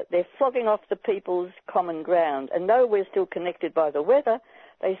together. They're flogging off the people's common ground. And though we're still connected by the weather,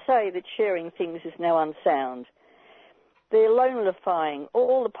 they say that sharing things is now unsound. They're lonelifying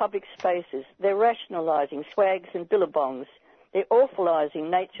all the public spaces. They're rationalising swags and billabongs. They're awfulising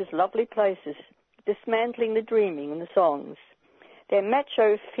nature's lovely places, dismantling the dreaming and the songs. Their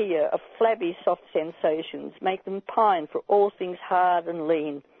macho fear of flabby soft sensations make them pine for all things hard and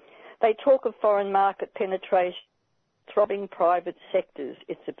lean. They talk of foreign market penetration, throbbing private sectors.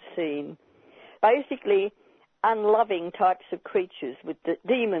 It's obscene. Basically, unloving types of creatures with the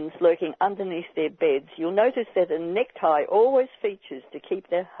demons lurking underneath their beds. You'll notice that a necktie always features to keep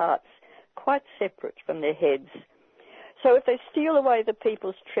their hearts quite separate from their heads. So if they steal away the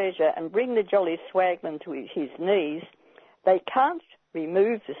people's treasure and bring the jolly swagman to his knees, they can't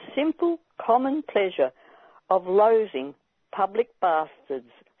remove the simple, common pleasure of loathing public bastards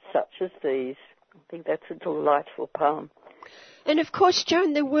such as these. I think that's a delightful poem. And of course,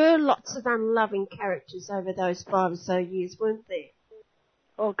 Joan, there were lots of unloving characters over those 5 or so years, weren't there?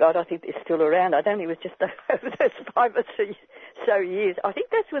 Oh, God, I think they're still around. I don't think it was just over those 5 or so years. I think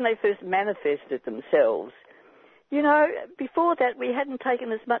that's when they first manifested themselves. You know, before that, we hadn't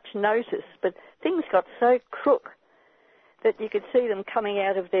taken as much notice, but things got so crook that you could see them coming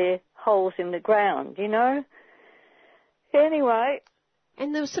out of their holes in the ground, you know? Anyway.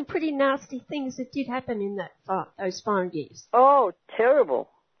 And there were some pretty nasty things that did happen in those 5 years. Oh, terrible,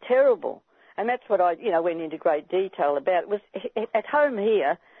 terrible. And that's what I, went into great detail about. It was at home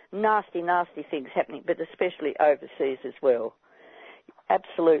here, nasty, nasty things happening, but especially overseas as well.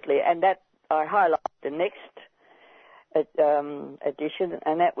 Absolutely. And that I highlighted the next edition,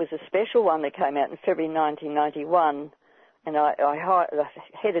 and that was a special one that came out in February 1991. And I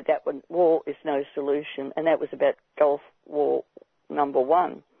headed that one, War is No Solution, and that was about Gulf War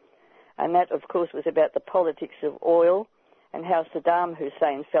 #1. And that, of course, was about the politics of oil and how Saddam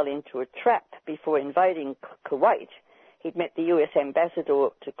Hussein fell into a trap before invading Kuwait. He'd met the US ambassador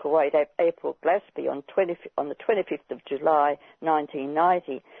to Kuwait, April Glaspie, on the 25th of July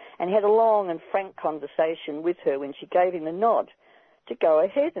 1990, and he had a long and frank conversation with her when she gave him a nod to go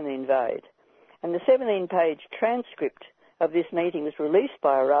ahead and invade. And the 17-page transcript of this meeting was released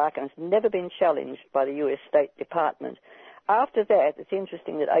by Iraq and has never been challenged by the US State Department. After that, it's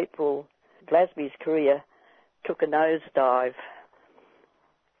interesting that April Glaspie's career took a nosedive.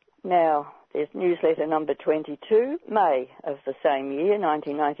 Now, there's newsletter number 22, May of the same year,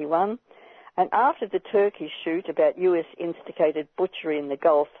 1991. And after the Turkey shoot about US instigated butchery in the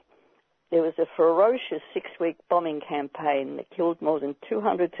Gulf, there was a ferocious 6-week bombing campaign that killed more than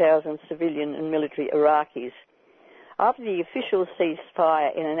 200,000 civilian and military Iraqis. After the official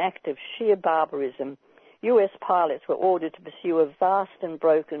ceasefire in an act of sheer barbarism, US pilots were ordered to pursue a vast and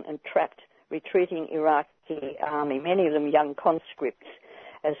broken and trapped retreating Iraqi army, many of them young conscripts,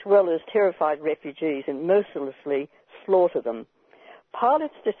 as well as terrified refugees, and mercilessly slaughter them.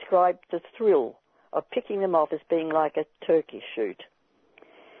 Pilots described the thrill of picking them off as being like a turkey shoot.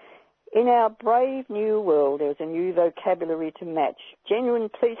 In our brave new world, there is a new vocabulary to match. Genuine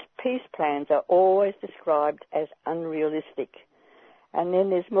peace plans are always described as unrealistic. And then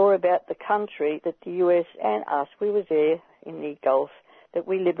there's more about the country that the US and us, we were there in the Gulf, that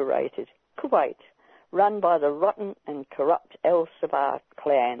we liberated, Kuwait, run by the rotten and corrupt al-Sabah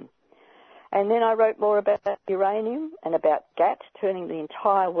clan. And then I wrote more about uranium and about GATT turning the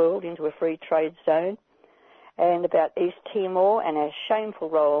entire world into a free trade zone, and about East Timor and our shameful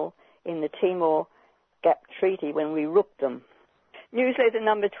role in the Timor Gap Treaty when we rooked them. Newsletter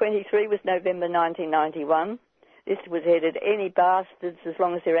number 23 was November 1991. This was headed Any Bastards as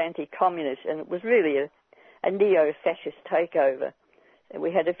Long as They're Anti-Communist, and it was really a neo-fascist takeover. And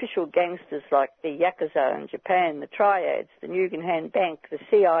we had official gangsters like the Yakuza in Japan, the Triads, the Nugan Bank, the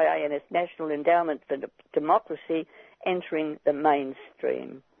CIA and its National Endowment for Democracy entering the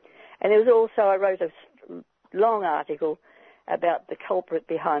mainstream. And there was also, I wrote a long article about the culprit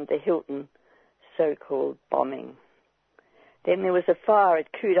behind the Hilton so-called bombing. Then there was a fire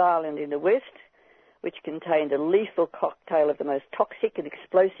at Coot Island in the west, which contained a lethal cocktail of the most toxic and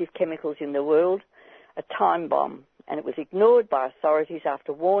explosive chemicals in the world, a time bomb, and it was ignored by authorities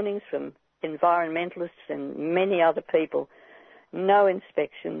after warnings from environmentalists and many other people. No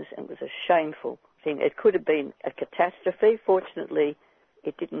inspections, and it was a shameful thing. It could have been a catastrophe. Fortunately,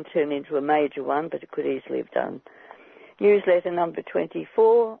 it didn't turn into a major one, but it could easily have done. Newsletter number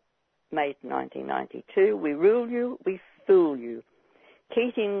 24, May 1992, We Rule You, We Fool You.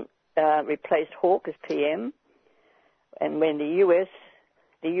 Keating replaced Hawke as PM, and when the US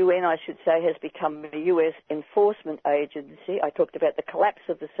The UN, I should say, has become a US enforcement agency. I talked about the collapse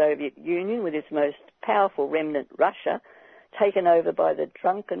of the Soviet Union with its most powerful remnant, Russia, taken over by the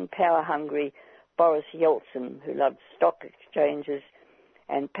drunken, power-hungry Boris Yeltsin, who loved stock exchanges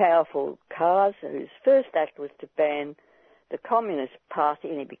and powerful cars, whose first act was to ban the Communist Party,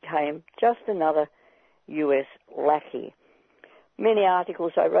 and he became just another US lackey. Many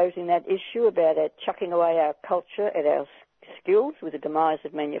articles I wrote in that issue about chucking away our culture and our skills with the demise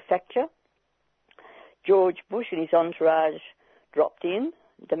of manufacture. George Bush and his entourage dropped in,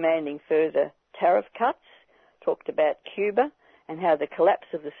 demanding further tariff cuts, talked about Cuba and how the collapse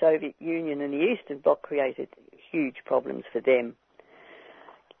of the Soviet Union and the Eastern Bloc created huge problems for them.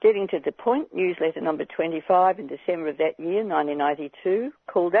 Getting to the point, newsletter number 25 in December of that year, 1992,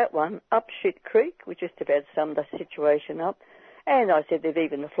 called that one Up Shit Creek, which just about summed the situation up, and I said they've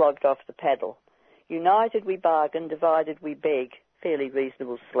even flogged off the paddle. United we bargain, divided we beg. Fairly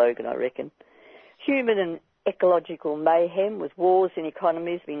reasonable slogan, I reckon. Human and ecological mayhem with wars and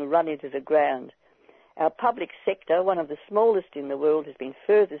economies being run into the ground. Our public sector, one of the smallest in the world, has been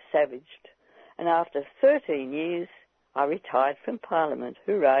further savaged. And after 13 years, I retired from Parliament.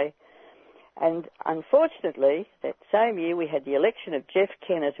 Hooray. And unfortunately, that same year we had the election of Jeff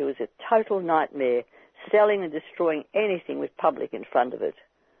Kennett, who was a total nightmare, selling and destroying anything with public in front of it.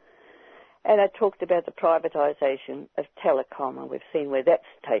 And I talked about the privatisation of telecom, and we've seen where that's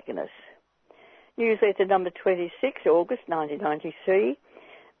taken us. Newsletter number 26, August 1993,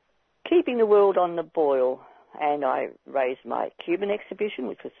 Keeping the World on the Boil. And I raised my Cuban exhibition,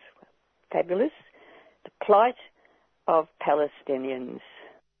 which was fabulous, the plight of Palestinians.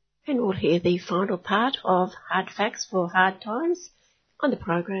 And we'll hear the final part of Hard Facts for Hard Times on the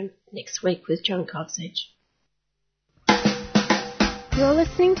program next week with John Cossedge. You're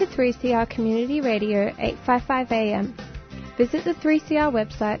listening to 3CR Community Radio 855 AM. Visit the 3CR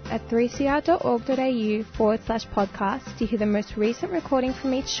website at 3cr.org.au/podcast to hear the most recent recording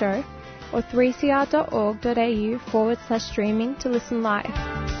from each show, or 3cr.org.au/streaming to listen live.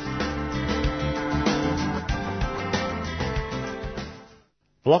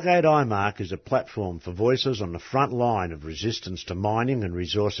 Blockade IMARC is a platform for voices on the front line of resistance to mining and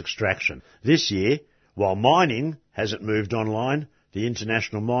resource extraction. This year, while mining hasn't moved online, the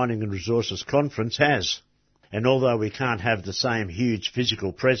International Mining and Resources Conference has. And although we can't have the same huge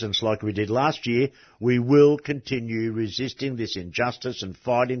physical presence like we did last year, we will continue resisting this injustice and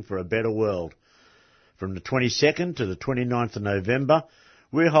fighting for a better world. From the 22nd to the 29th of November,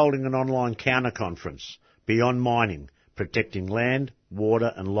 we're holding an online counter-conference, Beyond Mining, Protecting Land,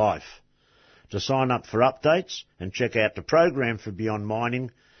 Water and Life. To sign up for updates and check out the program for Beyond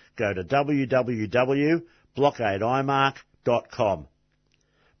Mining, go to www.blockadeimarc.com.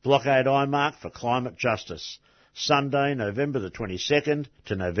 Blockade IMARC for Climate Justice, Sunday, November the 22nd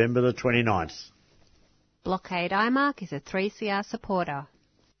to November the 29th. Blockade IMARC is a 3CR supporter.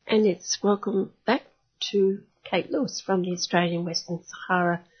 And it's welcome back to Kate Lewis from the Australian Western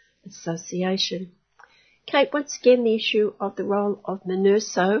Sahara Association. Kate, once again the issue of the role of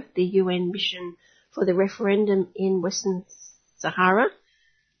MINURSO, the UN mission for the referendum in Western Sahara.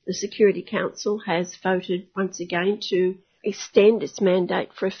 The Security Council has voted once again to extend its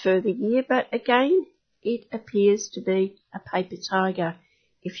mandate for a further year, but again, it appears to be a paper tiger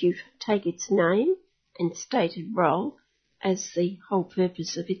if you take its name and stated role as the whole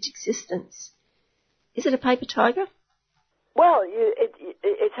purpose of its existence. Is it a paper tiger? Well,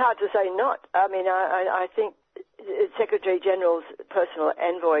 it's hard to say not. I mean, I think Secretary General's personal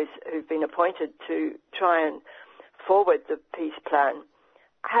envoys who've been appointed to try and forward the peace plan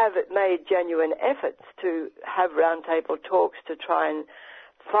have made genuine efforts to have roundtable talks to try and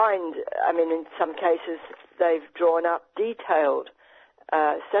find, I mean, in some cases they've drawn up detailed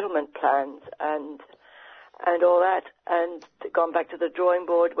settlement plans and all that, and gone back to the drawing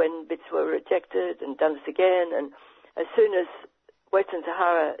board when bits were rejected and done this again. And as soon as Western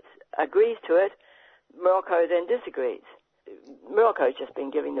Sahara agrees to it, Morocco then disagrees. Morocco's just been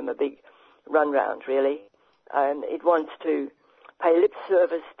giving them a big runaround, really. It wants to pay lip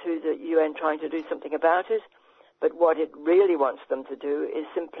service to the UN trying to do something about it, but what it really wants them to do is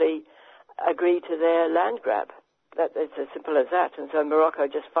simply agree to their land grab. It's as simple as that. And so Morocco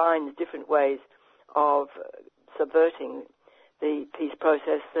just finds different ways of subverting the peace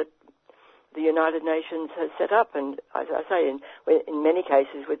process that the United Nations has set up, and as I say, in many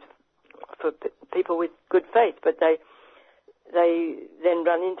cases for people with good faith, but they then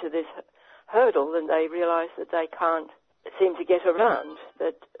run into this hurdle and they realise that they can't seem to get around,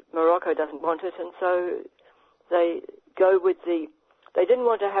 that Morocco doesn't want it, and so they go with they didn't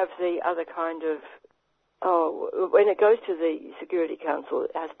want to have the other kind of Oh, when it goes to the Security Council,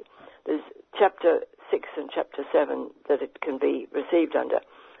 there's Chapter 6 and Chapter 7 that it can be received under.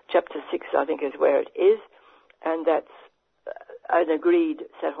 Chapter 6, I think, is where it is, and that's an agreed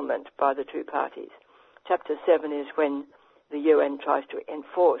settlement by the two parties. Chapter 7 is when the UN tries to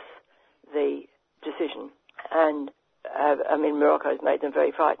enforce the decision, and Morocco's made them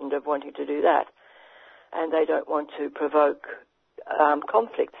very frightened of wanting to do that, and they don't want to provoke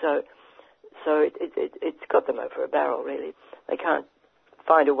conflict, so it's got them over a barrel, really. They can't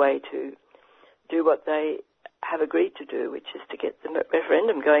find a way to do what they have agreed to do, which is to get the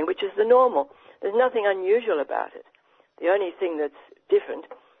referendum going, which is the normal. There's nothing unusual about it. The only thing that's different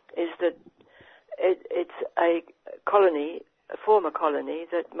is that it's a colony, a former colony,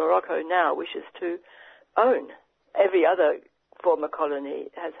 that Morocco now wishes to own. Every other former colony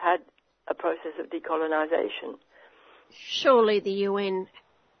has had a process of decolonisation. Surely the UN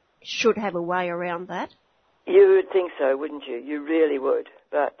should have a way around that. You would think so, wouldn't you? You really would.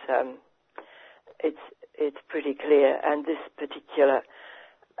 But it's pretty clear. And this particular,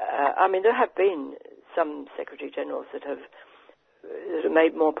 there have been some Secretary Generals that have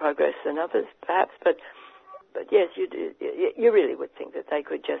made more progress than others, perhaps. But yes, you really would think that they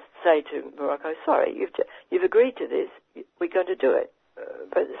could just say to Morocco, "Sorry, you've agreed to this. We're going to do it."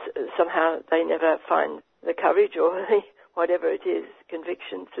 But somehow they never find the courage or the, whatever it is,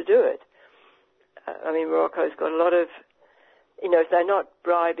 conviction to do it. Morocco's got a lot of, if they're not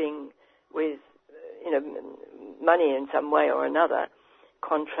bribing with, money in some way or another,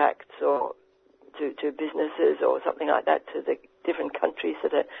 contracts or to businesses or something like that to the different countries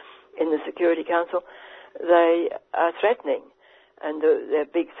that are in the Security Council, they are threatening. And their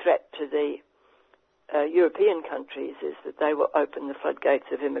big threat to the European countries is that they will open the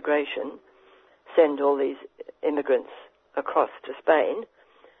floodgates of immigration, send all these immigrants across to Spain.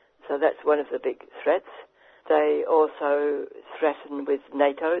 So that's one of the big threats. They also threaten with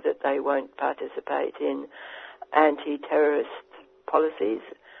NATO that they won't participate in anti-terrorist policies,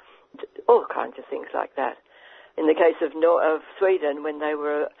 all kinds of things like that. In the case of Sweden, when they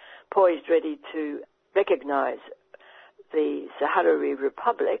were poised ready to recognise the Sahrawi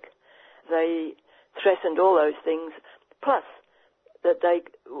Republic, they threatened all those things, plus that they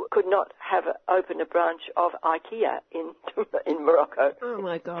could not open a branch of IKEA in Morocco. Oh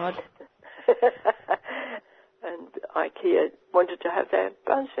my God! And IKEA wanted to have their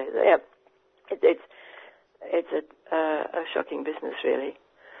branch there. Yeah, it's a shocking business, really.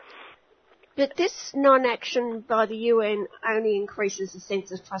 But this non-action by the UN only increases a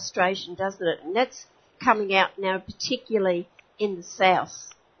sense of frustration, doesn't it? And that's coming out now, particularly in the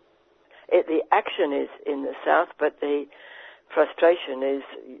south. The action is in the south, but the frustration is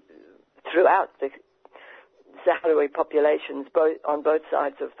throughout the Sahrawi populations, on both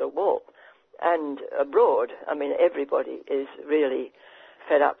sides of the wall and abroad. Everybody is really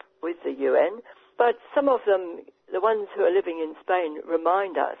fed up with the UN, but some of them, the ones who are living in Spain,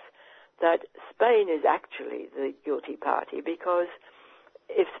 remind us that Spain is actually the guilty party, because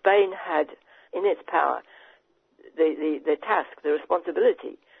if Spain had in its power the task, the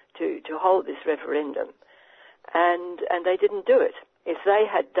responsibility to hold this referendum, and they didn't do it. If they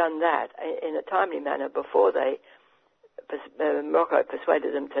had done that in a timely manner before Morocco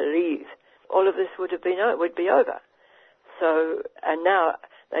persuaded them to leave, all of this would be over. So, and now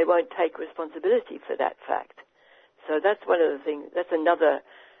they won't take responsibility for that fact. So that's one of the things. That's another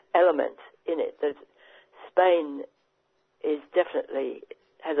element in it, that Spain is definitely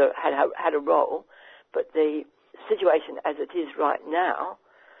had a role, but the situation as it is right now,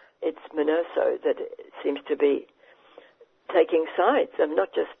 it's MINURSO that seems to be taking sides and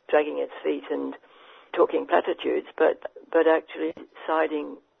not just dragging its feet and talking platitudes, but actually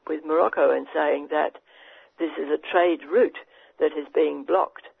siding with Morocco and saying that this is a trade route that is being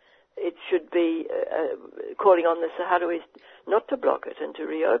blocked. It should be calling on the Sahrawis not to block it and to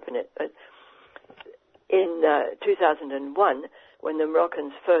reopen it. But in 2001, when the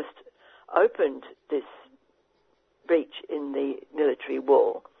Moroccans first opened this breach in the military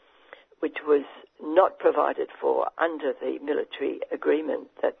wall, which was not provided for under the military agreement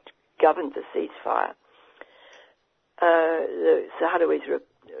that governed the ceasefire, the Sahrawis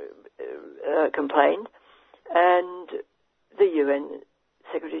complained, and the UN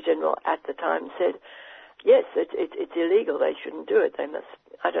Secretary General at the time said, yes, it's illegal, they shouldn't do it, they must,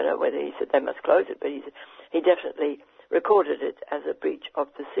 I don't know whether he said they must close it, but he definitely recorded it as a breach of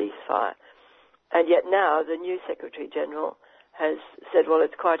the ceasefire. And yet now the new Secretary General has said, well,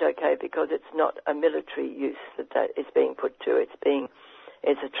 it's quite okay because it's not a military use that is being put to, it's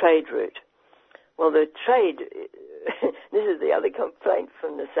a trade route. Well, the trade, this is the other complaint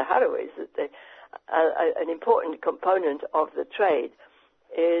from the Sahrawis, that an important component of the trade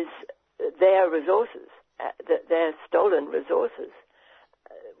is their resources, their stolen resources,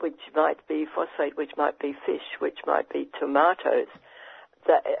 which might be phosphate, which might be fish, which might be tomatoes,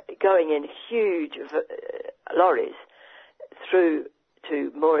 that going in huge lorries through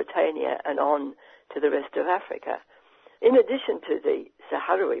to Mauritania and on to the rest of Africa. In addition to the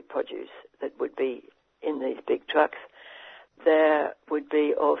Sahrawi produce that would be in these big trucks, there would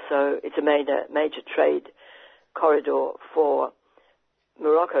be also, it's a major trade corridor for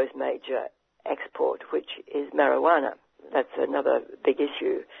Morocco's major export, which is marijuana. That's another big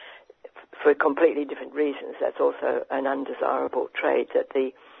issue for completely different reasons. That's also an undesirable trade that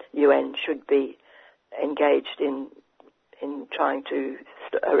the UN should be engaged in trying to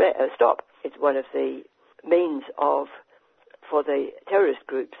stop. It's one of the means for the terrorist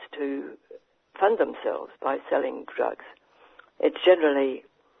groups to fund themselves by selling drugs. It's generally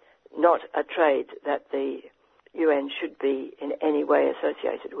not a trade that the UN should be in any way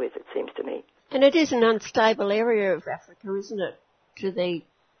associated with, it seems to me. And it is an unstable area of Africa, isn't it, to the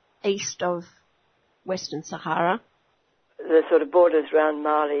east of Western Sahara? The sort of borders around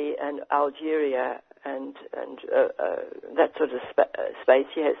Mali and Algeria and that sort of space,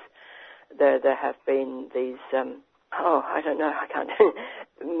 yes. There have been these, I don't know, I can't,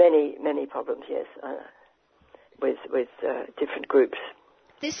 many problems, yes, with different groups.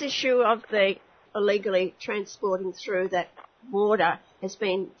 This issue of the illegally transporting through that border has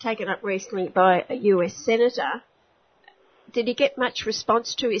been taken up recently by a US senator. Did he get much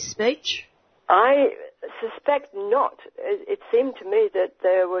response to his speech? I suspect not. It seemed to me that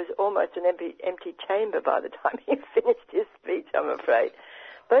there was almost an empty chamber by the time he finished his speech, I'm afraid.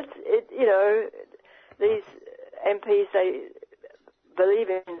 But, these MPs, they believe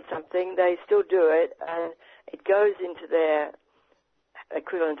in something, they still do it, and it goes into their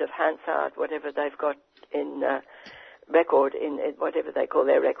equivalent of Hansard, whatever they've got in record, in whatever they call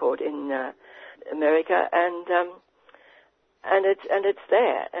their record in America, and it's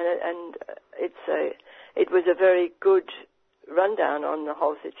there, and it was a very good rundown on the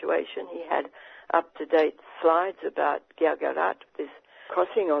whole situation. He had up-to-date slides about Guerguerat, this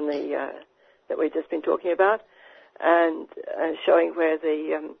crossing on the that we've just been talking about, and showing where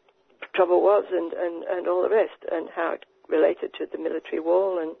the trouble was and all the rest, and how it related to the military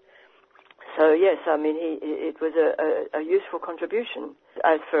wall. And so, yes, I mean, it was a useful contribution.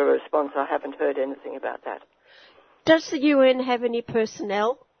 As for a response, I haven't heard anything about that. Does the UN have any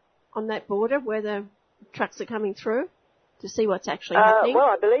personnel on that border where the trucks are coming through to see what's actually happening? Well,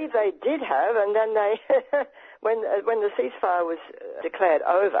 I believe they did have, and then they, when the ceasefire was declared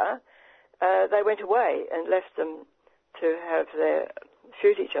over, they went away and left them to have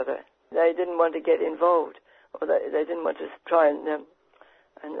shoot each other. They didn't want to get involved, or they didn't want to try and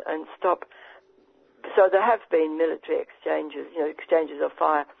stop. So there have been military exchanges of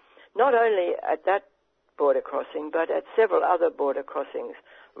fire, not only at that border crossing, but at several other border crossings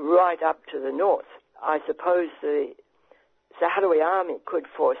right up to the north. I suppose the Sahrawi army could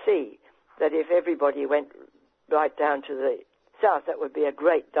foresee that if everybody went right down to the south, that would be a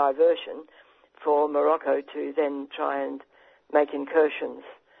great diversion for Morocco to then try and make incursions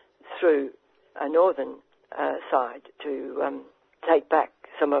through a northern side to take back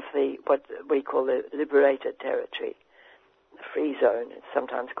some of what we call the liberated territory, the free zone, it's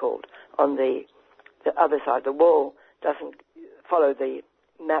sometimes called, on the other side. The wall doesn't follow the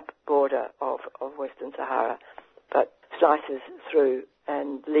map border of Western Sahara, but slices through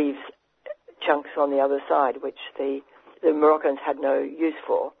and leaves chunks on the other side, which the Moroccans had no use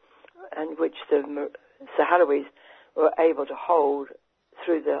for, and which the Sahrawis were able to hold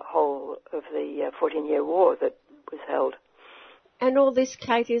through the whole of the 14-year war that was held. And all this,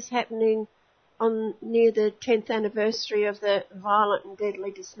 Kate, is happening near the 10th anniversary of the violent and deadly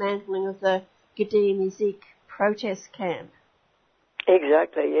dismantling of the Gdeim Izik protest camp.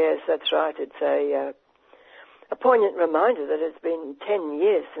 Exactly, yes, that's right. It's a poignant reminder that it's been 10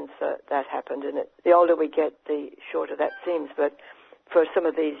 years since that happened, and the older we get, the shorter that seems. But for some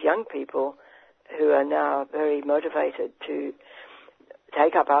of these young people who are now very motivated to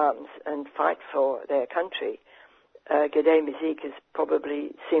take up arms and fight for their country, Gdeim Izik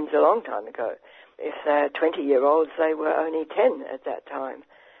probably seems a long time ago. If they're 20-year-olds, they were only 10 at that time.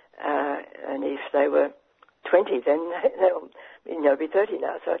 And if they were 20, then they'll be 30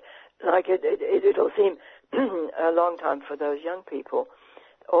 now. So, it'll seem a long time for those young people.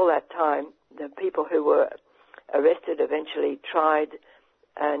 All that time, the people who were arrested, eventually tried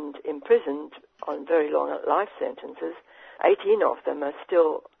and imprisoned on very long life sentences, 18 of them are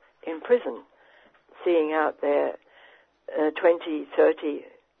still in prison, seeing out their 20, 30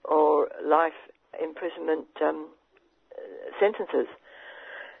 or life imprisonment sentences.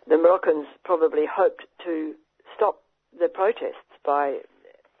 The Moroccans probably hoped to stop the protests by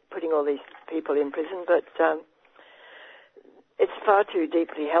putting all these people in prison, but it's far too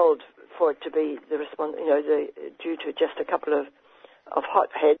deeply held for it to be the response, due to just a couple of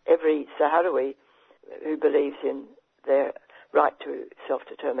hotheads. Every Sahrawi who believes in their right to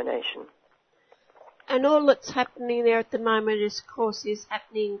self-determination. And all that's happening there at the moment is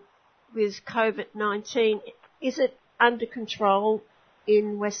happening with COVID-19. Is it under control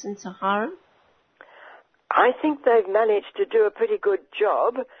in Western Sahara? I think they've managed to do a pretty good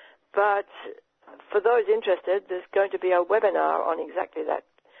job, but for those interested, there's going to be a webinar on exactly that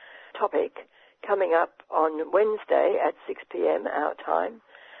topic coming up on Wednesday at 6 p.m. our time.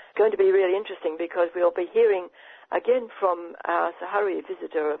 It's going to be really interesting because we'll be hearing again from our Sahrawi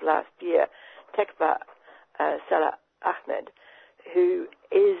visitor of last year, Tekba Salah Ahmed, who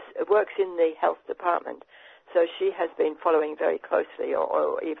works in the health department. So she has been following very closely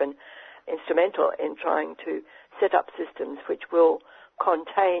or even instrumental in trying to set up systems which will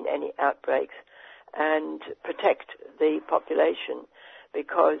contain any outbreaks and protect the population,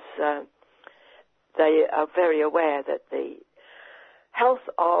 because they are very aware that the health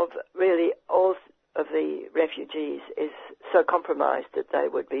of really all of the refugees is so compromised that they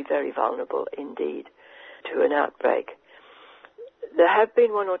would be very vulnerable indeed to an outbreak. There have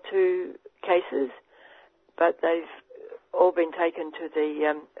been one or two cases, but they've all been taken to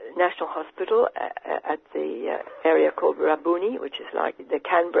the National Hospital at the area called Rabuni, which is like the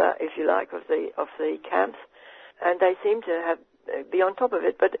Canberra, if you like, of the camps, and they seem to be on top of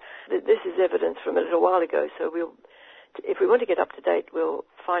it. But this is evidence from a little while ago, so if we want to get up to date, we'll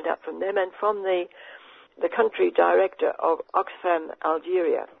find out from them and from the country director of Oxfam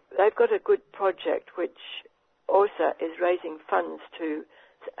Algeria. They've got a good project which also is raising funds to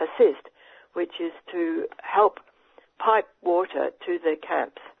assist, which is to help pipe water to the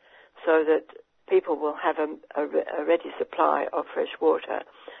camps so that people will have a ready supply of fresh water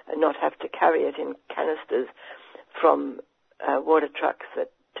and not have to carry it in canisters from water trucks that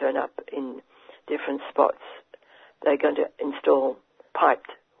turn up in different spots. They're going to install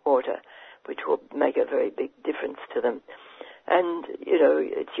piped water, which will make a very big difference to them. And,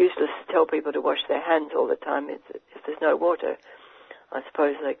 it's useless to tell people to wash their hands all the time if there's no water. I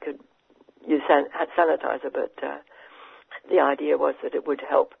suppose they could use sanitizer, but the idea was that it would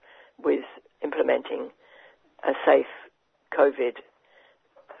help with implementing a safe COVID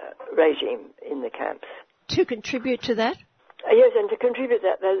regime in the camps. To contribute to that? Yes, and to contribute to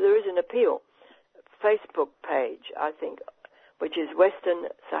that, there is an appeal Facebook page, I think, which is Western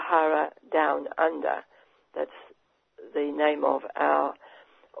Sahara Down Under. That's the name of our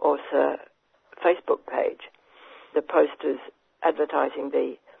ORSA Facebook page. The posters advertising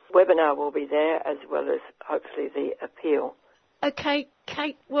the webinar will be there, as well as hopefully the appeal. Okay,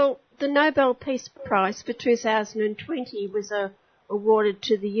 Kate, well, the Nobel Peace Prize for 2020 was awarded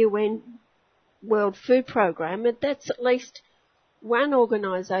to the UN World Food Programme, and that's at least one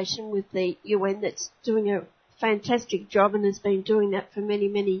organisation with the UN that's doing a fantastic job and has been doing that for many,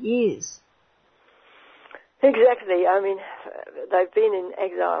 many years. Exactly. I mean, they've been in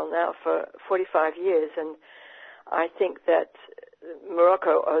exile now for 45 years, and I think that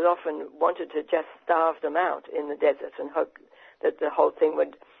Morocco has often wanted to just starve them out in the desert and hope that the whole thing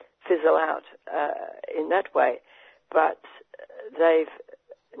would fizzle out in that way. But they've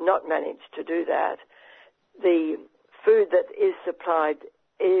not managed to do that. The food that is supplied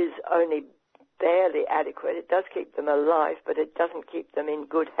is only barely adequate. It does keep them alive, but it doesn't keep them in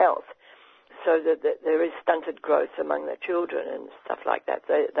good health, so that there is stunted growth among their children and stuff like that.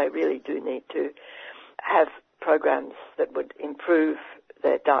 They really do need to have programs that would improve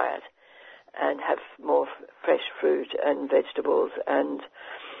their diet and have more fresh fruit and vegetables and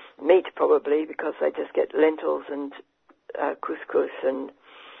meat, probably, because they just get lentils and couscous and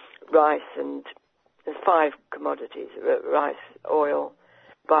rice, and there's 5 commodities: rice, oil,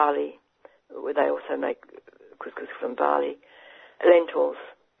 barley. They also make couscous from barley, lentils.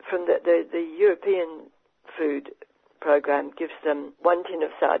 From the European food program gives them 1 tin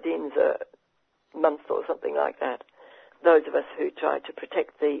of sardines a month or something like that. Those of us who try to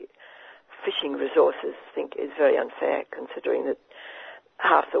protect the fishing resources think is very unfair, considering that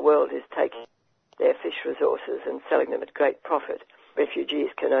half the world is taking their fish resources and selling them at great profit. Refugees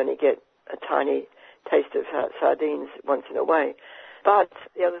can only get a tiny taste of sardines once in a way. But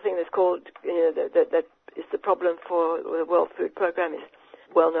the other thing that's called, that is the problem for the World Food Program is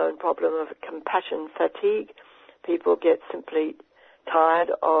well-known problem of compassion fatigue. People get simply tired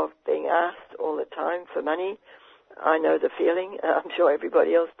of being asked all the time for money. I know the feeling. I'm sure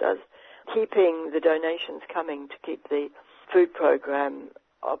everybody else does. keeping the donations coming to keep the food program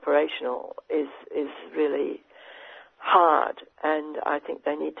operational is really hard, and I think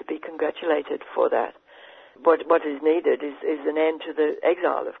they need to be congratulated for that. What is needed is an end to the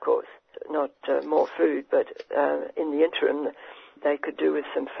exile, of course, not more food, but in the interim they could do with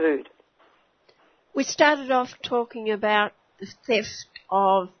some food. We started off talking about the theft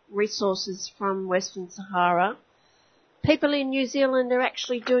of resources from Western Sahara. People in New Zealand are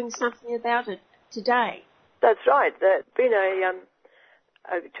actually doing something about it today. That's right. There's been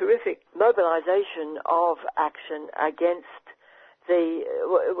a terrific mobilization of action against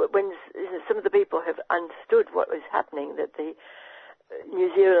when some of the people have understood what was happening, that the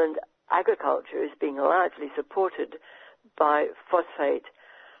New Zealand agriculture is being largely supported by phosphate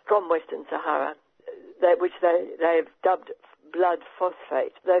from Western Sahara, which they've dubbed blood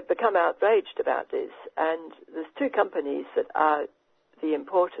phosphate. They've become outraged about this, and there's two companies that are the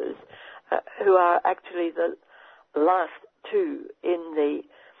importers who are actually the last two in the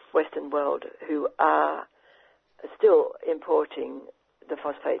Western world who are still importing the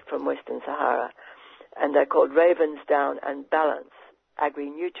phosphate from Western Sahara, and they're called Ravensdown and Balance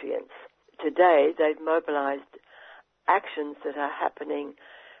Agri-Nutrients. Today they've mobilized actions that are happening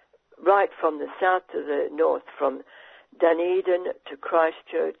right from the south to the north, from Dunedin to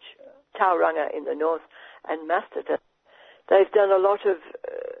Christchurch, Tauranga in the north, and Masterton. They've done a lot of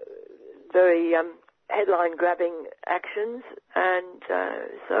very headline-grabbing actions, and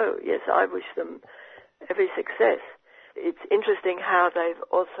so, yes, I wish them every success. It's interesting how they've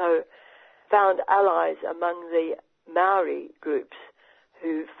also found allies among the Maori groups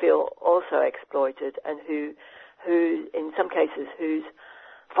who feel also exploited, and who in some cases, whose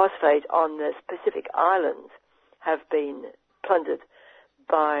phosphate on the Pacific Islands have been plundered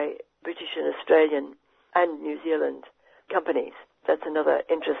by British and Australian and New Zealand companies. That's another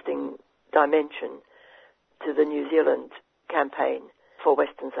interesting dimension to the New Zealand campaign for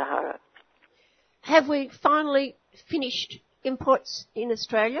Western Sahara. Have we finally finished imports in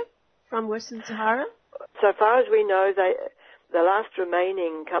Australia from Western Sahara? So far as we know, the last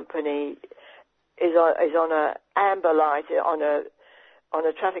remaining company is on a amber light, on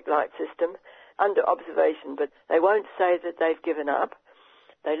a traffic light system, under observation, but they won't say that they've given up.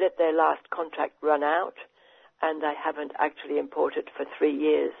 They let their last contract run out, and they haven't actually imported for 3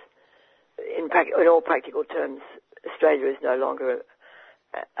 years. In all practical terms, Australia is no longer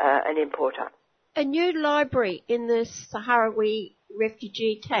an importer. A new library in the Sahrawi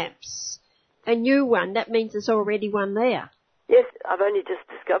refugee camps. A new one. That means there's already one there. Yes, I've only just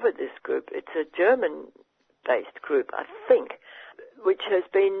discovered this group. It's a German-based group, I think, which has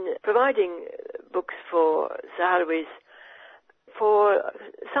been providing books for Sahrawis for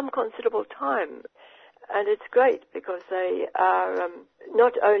some considerable time. And it's great because they are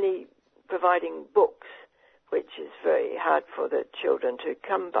not only providing books, which is very hard for the children to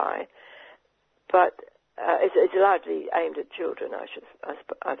come by, but it's largely aimed at children, I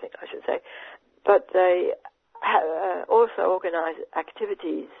think I should say. But they also organise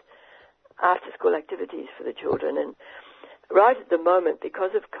activities, after-school activities for the children. And right at the moment,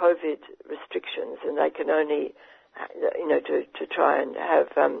 because of COVID restrictions, and they can only, to try and have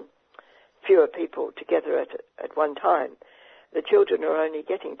fewer people together at one time, the children are only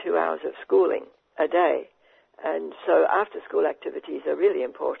getting 2 hours of schooling a day. And so after-school activities are really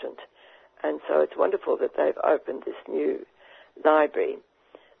important. And so it's wonderful that they've opened this new library.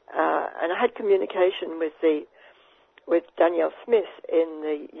 And I had communication with Danielle Smith in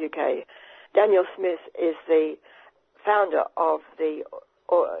the UK. Danielle Smith is the founder of the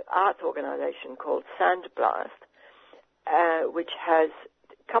arts organisation called Sandblast, which has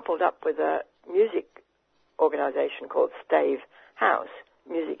coupled up with a music organisation called Stave House,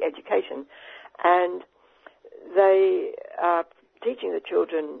 Music Education. And they are teaching the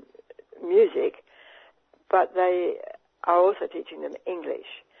children music, but they are also teaching them English.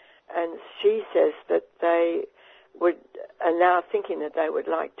 And she says that they are now thinking that they would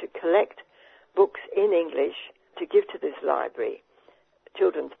like to collect books in English to give to this library,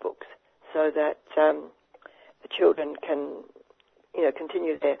 children's books, so that the children can,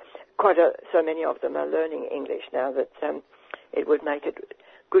 continue their. So many of them are learning English now that it would make it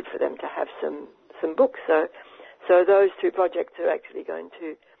good for them to have some books. So those two projects are actually going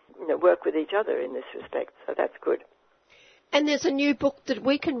to work with each other in this respect. So that's good. And there's a new book that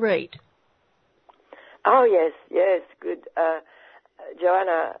we can read. Oh, yes, good.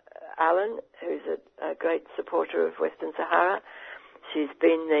 Joanna Allen, who's a great supporter of Western Sahara, she's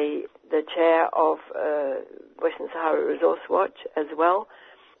been the chair of Western Sahara Resource Watch as well.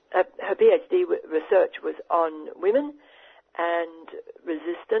 Her PhD research was on women and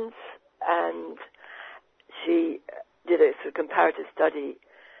resistance and she did a sort of comparative study.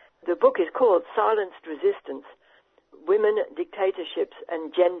 The book is called Silenced Resistance, Women, Dictatorships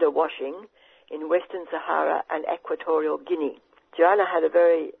and Gender Washing in Western Sahara and Equatorial Guinea. Joanna had a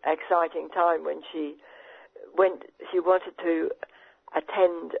very exciting time when she wanted to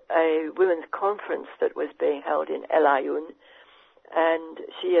attend a women's conference that was being held in El Ayoun, and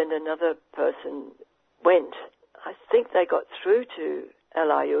she and another person went. I think they got through to El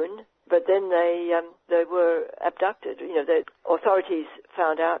Ayoun, but then they were abducted. The authorities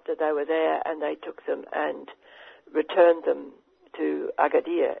found out that they were there, and they took them and returned them to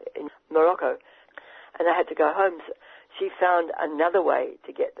Agadir in Morocco, and they had to go home. So she found another way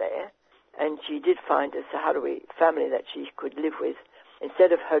to get there, and she did find a Sahrawi family that she could live with.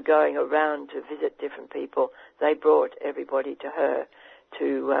 Instead of her going around to visit different people, they brought everybody to her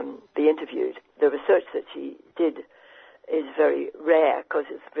to be interviewed. The research that she did is very rare because,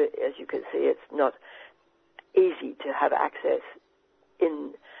 as you can see, it's not easy to have access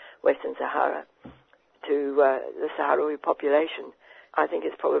in Western Sahara to the Sahrawi population. I think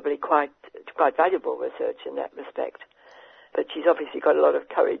it's probably quite valuable research in that respect. But she's obviously got a lot of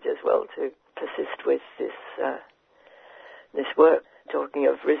courage as well to persist with this work. Talking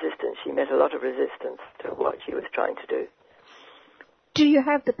of resistance, she met a lot of resistance to what she was trying to do. Do you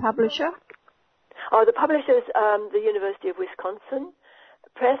have the publisher? Oh, the publisher's the University of Wisconsin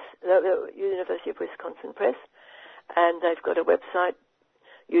Press, the University of Wisconsin Press, and they've got a website,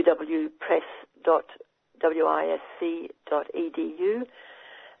 uwpress.wisc.edu.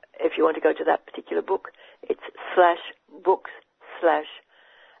 If you want to go to that particular book, it's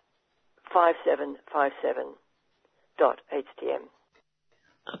 /books/5757.htm.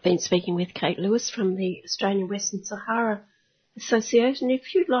 I've been speaking with Kate Lewis from the Australian Western Sahara Association.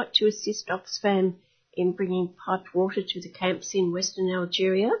 If you'd like to assist Oxfam in bringing piped water to the camps in Western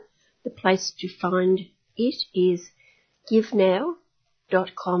Algeria, the place to find it is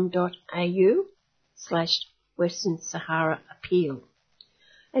givenow.com.au/Western Sahara Appeal.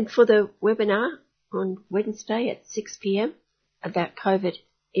 And for the webinar on Wednesday at 6 p.m. about COVID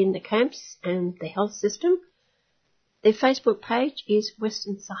in the camps and the health system, their Facebook page is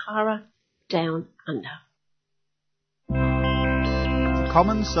Western Sahara Down Under.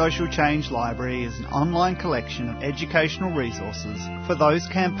 Commons Social Change Library is an online collection of educational resources for those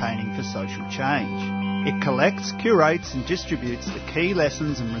campaigning for social change. It collects, curates and distributes the key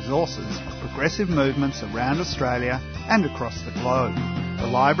lessons and resources of progressive movements around Australia and across the globe. The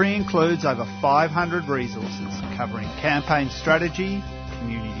library includes over 500 resources covering campaign strategy,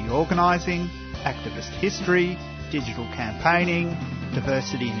 community organising, activist history, digital campaigning,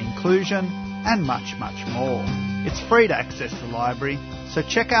 diversity and inclusion, and much, much more. It's free to access the library, so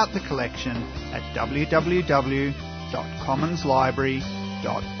check out the collection at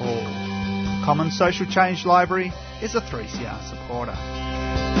www.commonslibrary.org. Commons Social Change Library is a 3CR supporter.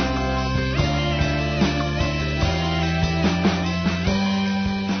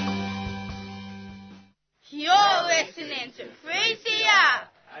 You're listening to 3CR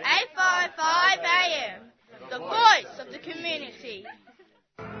 855 AM, the voice of the community.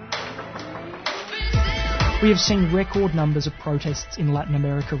 We have seen record numbers of protests in Latin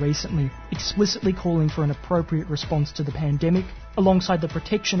America recently, explicitly calling for an appropriate response to the pandemic, alongside the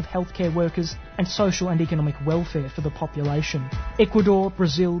protection of healthcare workers and social and economic welfare for the population. Ecuador,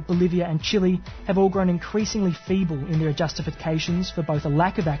 Brazil, Bolivia and Chile have all grown increasingly feeble in their justifications for both a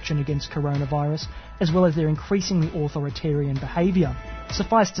lack of action against coronavirus as well as their increasingly authoritarian behaviour.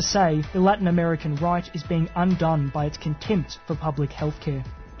 Suffice to say, the Latin American right is being undone by its contempt for public healthcare,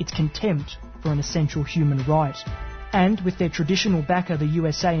 its contempt for an essential human right. And with their traditional backer, the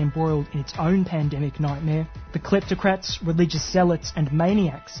USA, embroiled in its own pandemic nightmare, the kleptocrats, religious zealots and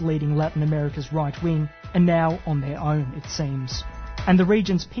maniacs leading Latin America's right wing are now on their own, it seems. And the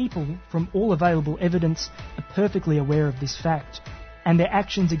region's people, from all available evidence, are perfectly aware of this fact. And their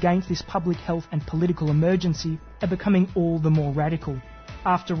actions against this public health and political emergency are becoming all the more radical.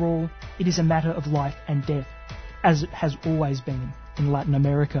 After all, it is a matter of life and death, as it has always been in Latin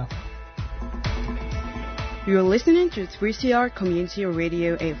America. You're listening to 3CR Community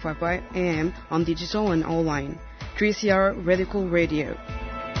Radio 855 AM on digital and online. 3CR Radical Radio.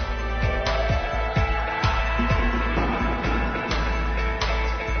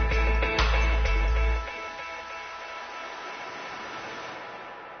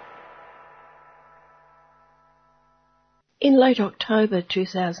 In late October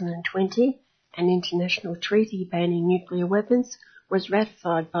 2020, an international treaty banning nuclear weapons was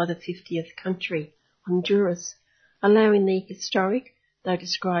ratified by the 50th country, Honduras, allowing the historic, though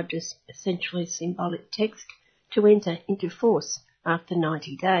described as essentially symbolic text, to enter into force after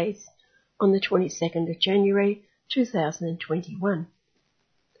 90 days. on the 22nd of January 2021.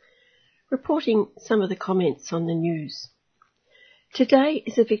 Reporting some of the comments on the news. Today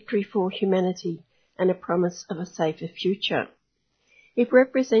is a victory for humanity and a promise of a safer future. It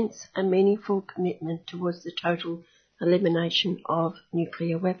represents a meaningful commitment towards the total elimination of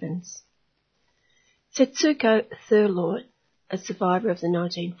nuclear weapons. Setsuko Thurlord, a survivor of the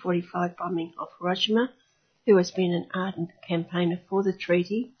 1945 bombing of Hiroshima, who has been an ardent campaigner for the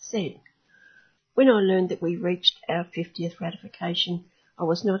treaty, said, "When I learned that we reached our 50th ratification, I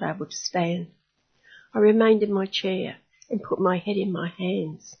was not able to stand. I remained in my chair and put my head in my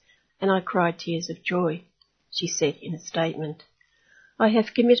hands, and I cried tears of joy," she said in a statement. "I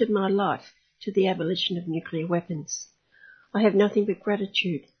have committed my life to the abolition of nuclear weapons. I have nothing but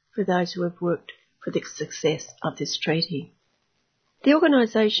gratitude for those who have worked for the success of this treaty." The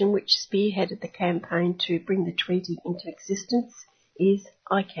organisation which spearheaded the campaign to bring the treaty into existence is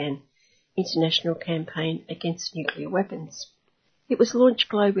ICAN, International Campaign Against Nuclear Weapons. It was launched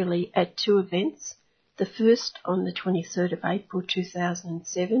globally at two events, the first on the 23rd of April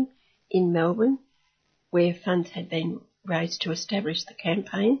 2007 in Melbourne, where funds had been raised to establish the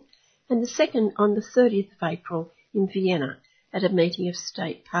campaign, and the second on the 30th of April in Vienna at a meeting of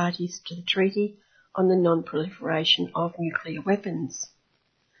state parties to the treaty on the non-proliferation of nuclear weapons.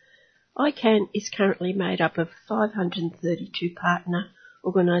 ICAN is currently made up of 532 partner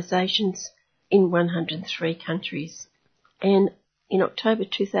organisations in 103 countries, and in October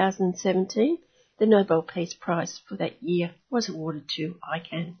 2017 the Nobel Peace Prize for that year was awarded to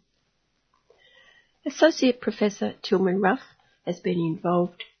ICAN. Associate Professor Tilman Ruff has been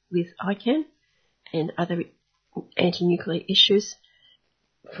involved with ICAN and other anti-nuclear issues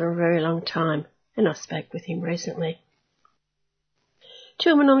for a very long time, and I spoke with him recently.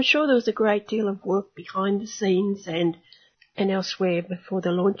 Tilman, I'm sure there was a great deal of work behind the scenes and elsewhere before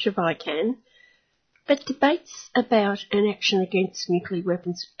the launch of ICAN, but debates about an action against nuclear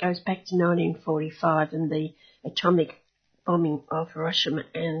weapons goes back to 1945 and the atomic bombing of Hiroshima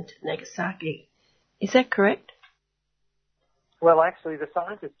and Nagasaki. Is that correct? Well, actually, the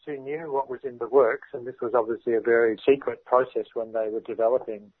scientists who knew what was in the works, and this was obviously a very secret process when they were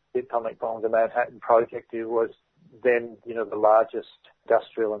developing the atomic bomb, the Manhattan Project, it was then, the largest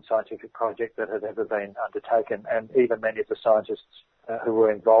industrial and scientific project that had ever been undertaken, and even many of the scientists who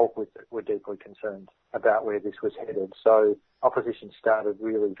were involved with it were deeply concerned about where this was headed. So opposition started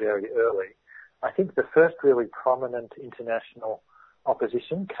really very early. I think the first really prominent international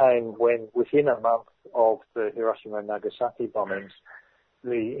opposition came when, within a month of the Hiroshima and Nagasaki bombings,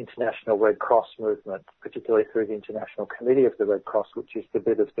 the International Red Cross movement, particularly through the International Committee of the Red Cross, which is the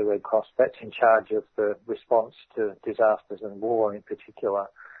bit of the Red Cross that's in charge of the response to disasters and war in particular,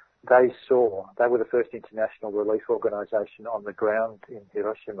 they were the first international relief organisation on the ground in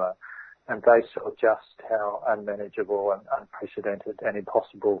Hiroshima, and they saw just how unmanageable and unprecedented and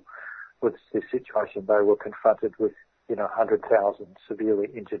impossible was this situation. They were confronted with 100,000 severely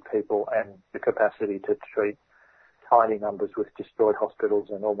injured people and the capacity to treat tiny numbers with destroyed hospitals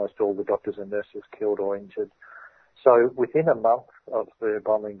and almost all the doctors and nurses killed or injured. So within a month of the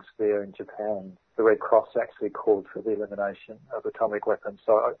bombings there in Japan, the Red Cross actually called for the elimination of atomic weapons.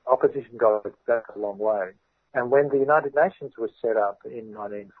 So opposition got back a long way. And when the United Nations was set up in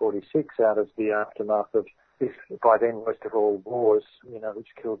 1946 out of the aftermath of this, by then worst of all, wars, which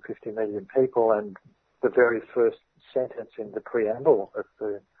killed 50 million people, and the very first sentence in the preamble of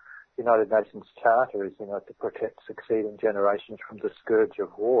the United Nations Charter is, to protect succeeding generations from the scourge of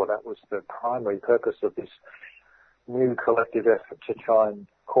war. That was the primary purpose of this new collective effort to try and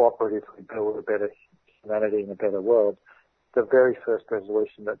cooperatively build a better humanity and a better world. The very first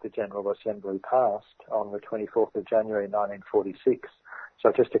resolution that the General Assembly passed on the 24th of January 1946,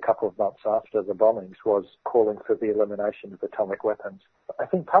 so just a couple of months after the bombings, was calling for the elimination of atomic weapons. I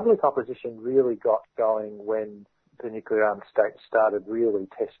think public opposition really got going when the nuclear armed states started really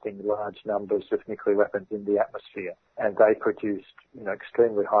testing large numbers of nuclear weapons in the atmosphere, and they produced,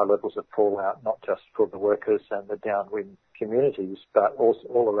 extremely high levels of fallout, not just for the workers and the downwind communities, but also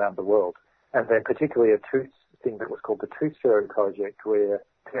all around the world. And then particularly a thing that was called the Tooth Fairy Project, where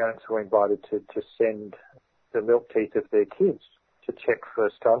parents were invited to send the milk teeth of their kids to check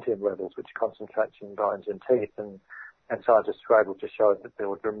for strontium levels, which concentrates in bones and teeth, and scientists were able to show that there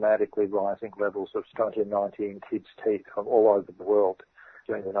were dramatically rising levels of strontium-90 in kids' teeth from all over the world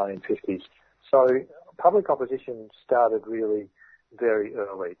during the 1950s. So public opposition started really very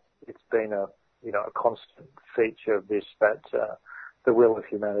early. It's been a constant feature of this, that the will of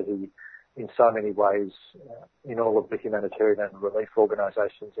humanity in so many ways, in all of the humanitarian and relief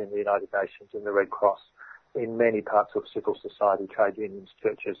organisations in the United Nations, in the Red Cross, in many parts of civil society, trade unions,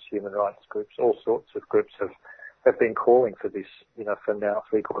 churches, human rights groups, all sorts of groups have been calling for this, for now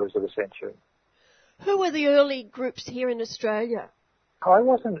 3/4 of a century. Who were the early groups here in Australia? I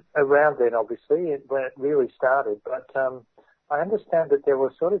wasn't around then, obviously, when it really started, but I understand that there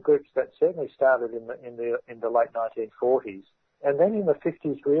were sort of groups that certainly started in the late 1940s, and then in the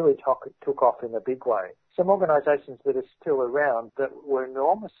 50s really took off in a big way. Some organisations that are still around that were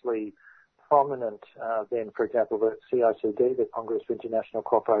enormously prominent then, for example, the CICD, the Congress for International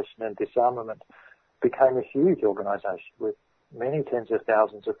Cooperation and Disarmament, became a huge organisation with many tens of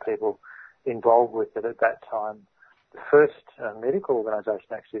thousands of people involved with it at that time. The first medical organisation,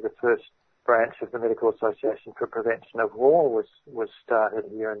 actually, the first branch of the Medical Association for Prevention of War was started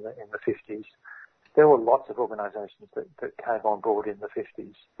here in the 50s. There were lots of organisations that came on board in the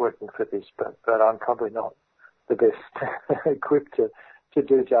 50s working for this, but I'm probably not the best equipped to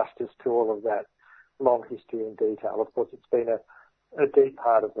do justice to all of that long history in detail. Of course, it's been a deep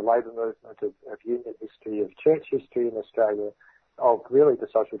part of the labour movement, of union history, of church history in Australia, of really the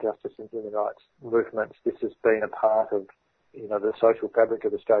social justice and human rights movements. This has been a part of, the social fabric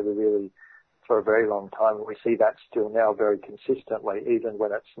of Australia really for a very long time. And we see that still now very consistently, even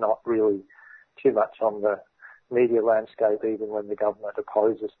when it's not really too much on the media landscape, even when the government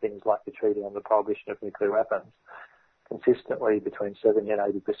opposes things like the Treaty on the Prohibition of Nuclear Weapons. Consistently, between 70 and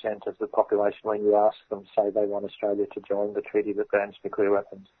 80% of the population, when you ask them, say they want Australia to join the treaty that bans nuclear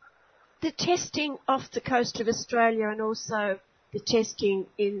weapons. The testing off the coast of Australia and also the testing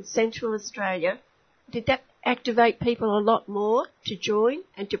in Central Australia, did that activate people a lot more to join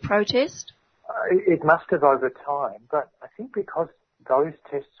and to protest? It must have over time, but I think because those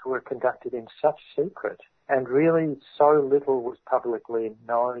tests were conducted in such secret and really so little was publicly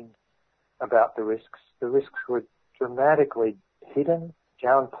known about the risks were dramatically hidden,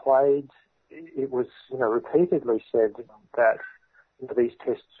 downplayed. It was, repeatedly said that these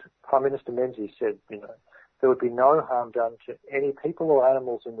tests, Prime Minister Menzies said, there would be no harm done to any people or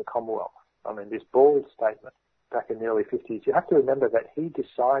animals in the Commonwealth. I mean, this bold statement back in the early 50s. You have to remember that he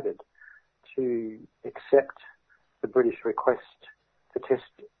decided to accept the British request to test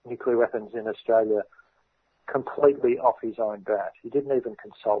nuclear weapons in Australia completely off his own bat. He didn't even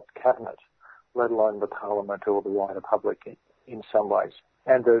consult Cabinet, let alone the Parliament or the wider public in some ways.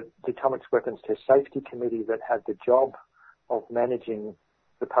 And the Atomic Weapons Test Safety Committee that had the job of managing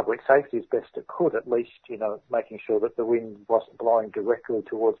the public safety as best it could, at least, making sure that the wind wasn't blowing directly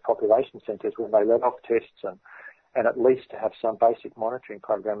towards population centres when they let off tests, and at least to have some basic monitoring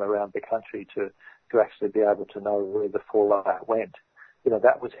program around the country to actually be able to know where the fallout went.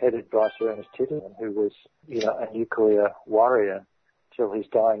 That was headed by Sir Ernest Tiddington, who was, a nuclear warrior till his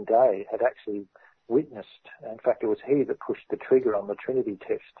dying day, had actually witnessed, in fact it was he that pushed the trigger on the Trinity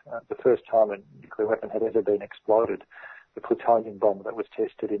test, the first time a nuclear weapon had ever been exploded, the plutonium bomb that was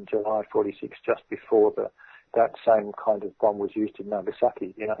tested in July 46, just before that same kind of bomb was used in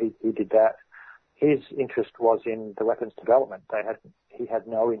Nagasaki. He did that. His interest was in the weapons development. He had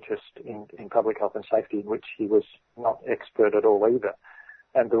no interest in public health and safety, in which he was not expert at all either.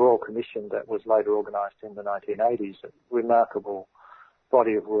 And the Royal Commission that was later organised in the 1980s, a remarkable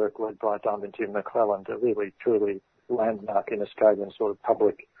body of work led by Diamond Jim McClelland, a really, truly landmark in Australian sort of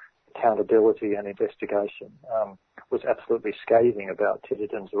public accountability and investigation, was absolutely scathing about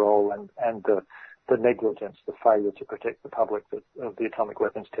Tiddington's role and the negligence, the failure to protect the public of the Atomic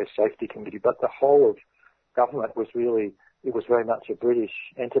Weapons Test Safety Committee. But the whole of government was very much a British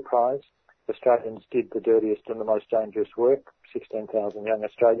enterprise. Australians did the dirtiest and the most dangerous work. 16,000 young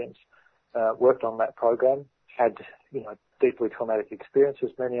Australians worked on that program, had, deeply traumatic experiences.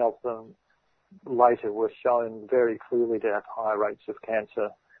 Many of them later were shown very clearly to have higher rates of cancer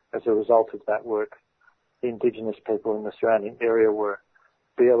as a result of that work. The Indigenous people in the surrounding area were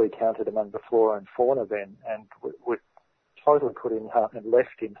barely counted among the flora and fauna then, and were totally put in harm and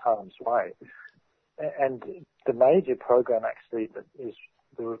left in harm's way. And the major program actually that is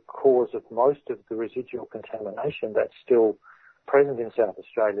the cause of most of the residual contamination that's still present in South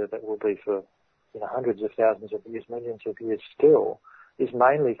Australia, that will be for hundreds of thousands of years, millions of years still, is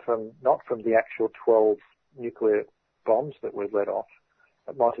mainly not from the actual 12 nuclear bombs that were let off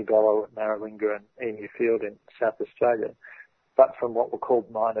at Montebello, at Maralinga and Emu Field in South Australia, but from what were called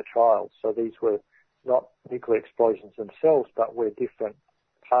minor trials. So these were not nuclear explosions themselves, but where different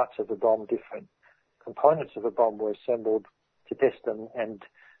parts of the bomb, different components of a bomb were assembled to test them, and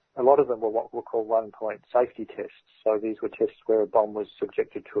a lot of them were what were called one-point safety tests. So these were tests where a bomb was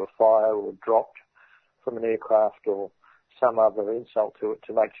subjected to a fire or dropped from an aircraft or some other insult to it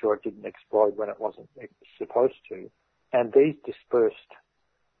to make sure it didn't explode when it wasn't supposed to. And these dispersed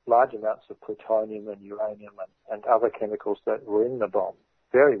large amounts of plutonium and uranium and other chemicals that were in the bomb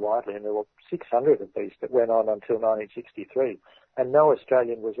very widely, and there were 600 of these that went on until 1963, and no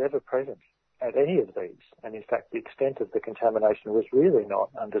Australian was ever present at any of these. And in fact, the extent of the contamination was really not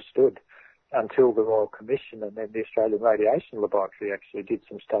understood until the Royal Commission and then the Australian Radiation Laboratory actually did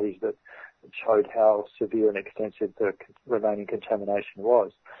some studies that showed how severe and extensive the remaining contamination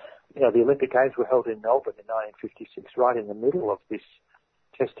was. You know, the Olympic Games were held in Melbourne in 1956, right in the middle of this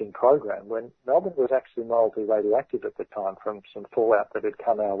testing program, when Melbourne was actually mildly radioactive at the time from some fallout that had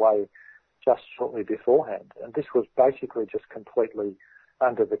come our way just shortly beforehand. And this was basically just completely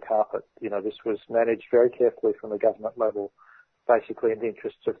under the carpet. You know, this was managed very carefully from the government level, basically in the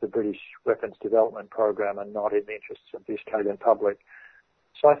interests of the British weapons development program and not in the interests of the Australian public.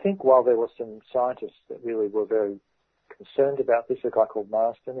 So I think while there were some scientists that really were very concerned about this, a guy called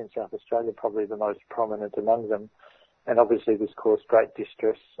Marston in South Australia, probably the most prominent among them, and obviously this caused great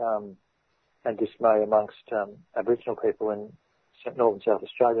distress and dismay amongst Aboriginal people in northern South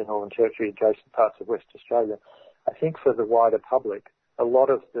Australia, Northern Territory, adjacent parts of West Australia. I think for the wider public, a lot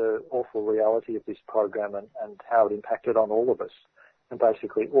of the awful reality of this program and how it impacted on all of us, and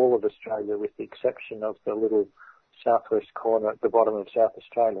basically all of Australia with the exception of the little southwest corner at the bottom of South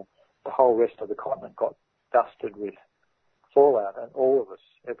Australia, the whole rest of the continent got dusted with fallout, and all of us,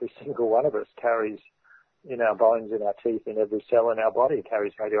 every single one of us, carries in our bones, in our teeth, in every cell in our body,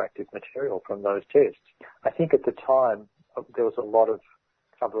 carries radioactive material from those tests. I think at the time there was a lot of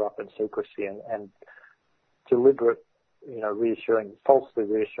cover-up and secrecy and deliberate, falsely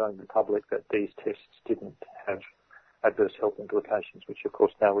reassuring the public that these tests didn't have adverse health implications, which of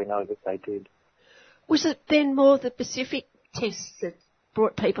course now we know that they did. Was it then more the Pacific tests that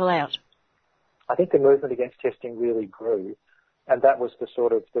brought people out? I think the movement against testing really grew, and that was the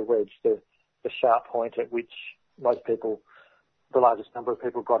sort of the wedge, the sharp point at which most people, the largest number of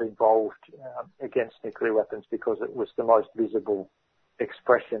people, got involved against nuclear weapons because it was the most visible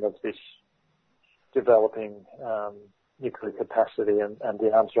expression of this developing nuclear capacity and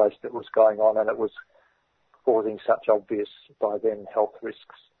the arms race that was going on, and it was causing such obvious, by then, health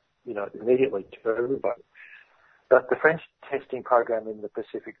risks, immediately to everybody. But the French testing program in the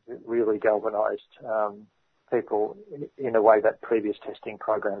Pacific really galvanised people in a way that previous testing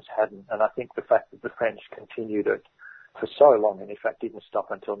programs hadn't. And I think the fact that the French continued it for so long, and in fact didn't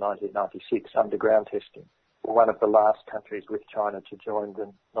stop until 1996, underground testing, were one of the last countries with China to join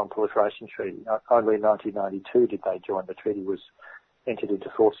the Non-Proliferation Treaty. Only in 1992 did they join. The treaty was entered into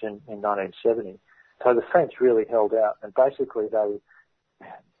force in 1970. So the French really held out, and basically they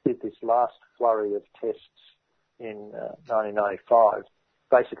did this last flurry of tests in 1995,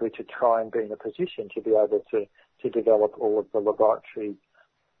 basically to try and be in a position to be able to develop all of the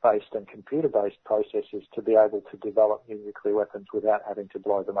laboratory-based and computer-based processes to be able to develop new nuclear weapons without having to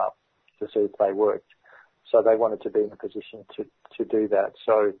blow them up to see if they worked. So they wanted to be in a position to do that.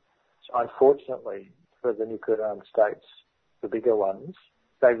 So unfortunately for the nuclear-armed states, the bigger ones,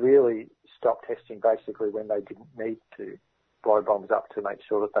 they really stopped testing basically when they didn't need to blow bombs up to make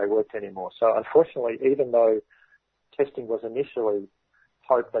sure that they worked anymore. So unfortunately, even though testing was initially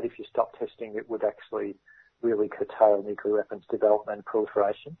hoped that if you stop testing it would actually really curtail nuclear weapons development and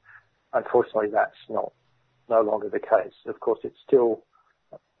proliferation, unfortunately that's no longer the case. Of course, it's still,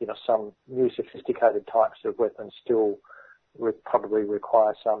 some new sophisticated types of weapons still probably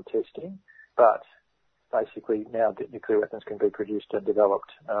require some testing, but basically now nuclear weapons can be produced and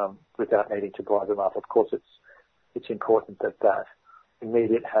developed without needing to blow them up. Of course, it's important that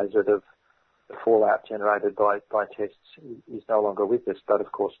immediate hazard of the fallout generated by tests is no longer with us, but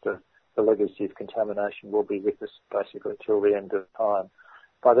of course the legacy of contamination will be with us basically till the end of time.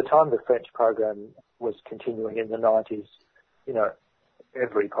 By the time the French program was continuing in the 90s,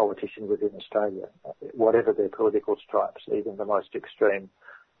 every politician within Australia, whatever their political stripes, even the most extreme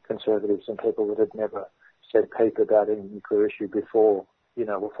conservatives and people that had never said peep about any nuclear issue before,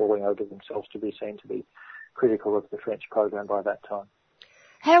 were falling over themselves to be seen to be critical of the French program by that time.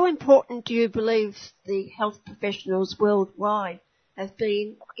 How important do you believe the health professionals worldwide have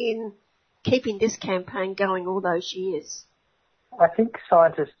been in keeping this campaign going all those years? I think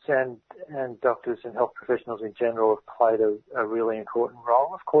scientists and doctors and health professionals in general have played a really important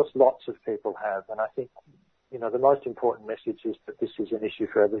role. Of course, lots of people have, and I think, the most important message is that this is an issue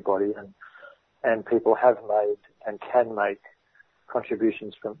for everybody, and people have made and can make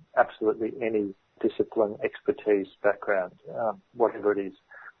contributions from absolutely any discipline, expertise, background, whatever it is.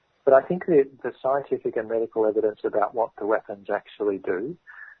 But I think the scientific and medical evidence about what the weapons actually do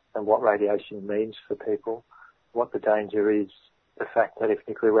and what radiation means for people, what the danger is, the fact that if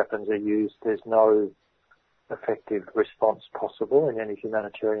nuclear weapons are used, there's no effective response possible in any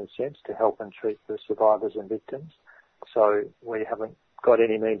humanitarian sense to help and treat the survivors and victims. So we haven't got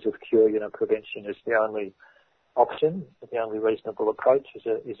any means of cure. Prevention is the only option, the only reasonable approach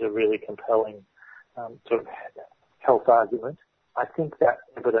is a really compelling sort of health argument. I think that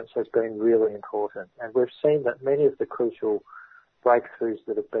evidence has been really important, and we've seen that many of the crucial breakthroughs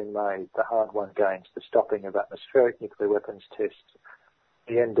that have been made, the hard-won gains, the stopping of atmospheric nuclear weapons tests,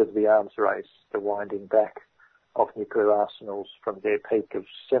 the end of the arms race, the winding back of nuclear arsenals from their peak of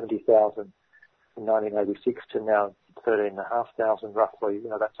 70,000 in 1986 to now 13,500 roughly,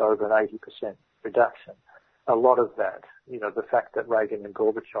 that's over an 80% reduction. A lot of that, the fact that Reagan and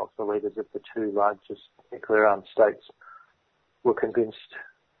Gorbachev, the leaders of the two largest nuclear-armed states, were convinced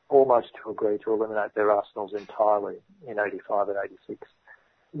almost to agree to eliminate their arsenals entirely in 85 and 86.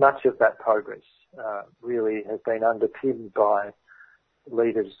 Much of that progress really has been underpinned by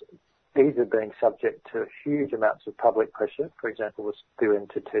leaders either being subject to huge amounts of public pressure, for example, the steer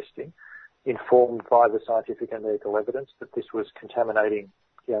into testing, informed by the scientific and medical evidence that this was contaminating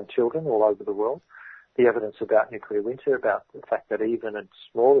young children all over the world, the evidence about nuclear winter, about the fact that even a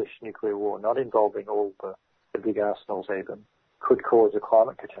smallish nuclear war, not involving all the big arsenals even, could cause a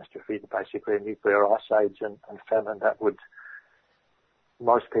climate catastrophe, basically a nuclear ice age and famine that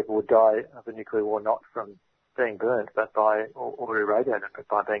most people would die of a nuclear war not from being burnt or irradiated, but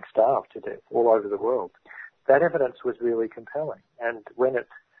by being starved to death all over the world. That evidence was really compelling, and when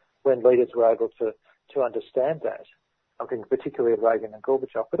leaders were able to understand that, I think particularly of Reagan and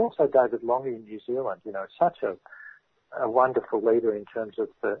Gorbachev, but also David Lange in New Zealand, such a wonderful leader in terms of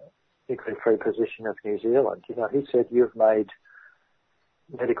the nuclear-free position of New Zealand. He said, "You've made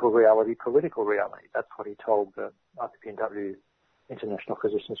medical reality political reality." That's what he told the IPPNW, International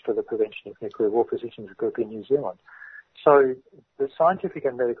Physicians for the Prevention of Nuclear War Physicians Group in New Zealand. So the scientific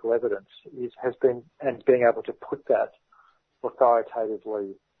and medical evidence has been, and being able to put that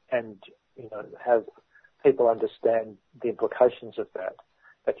authoritatively and, have people understand the implications of that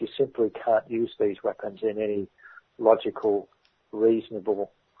you simply can't use these weapons in any logical,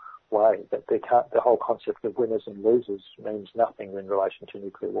 reasonable way, that the whole concept of winners and losers means nothing in relation to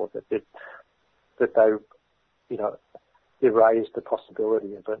nuclear war, that they, erase the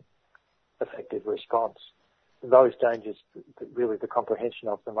possibility of an effective response. Those dangers, really the comprehension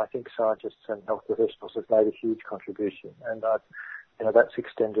of them, I think scientists and health professionals have made a huge contribution, and that's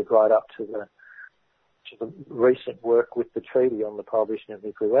extended right up to the recent work with the Treaty on the Prohibition of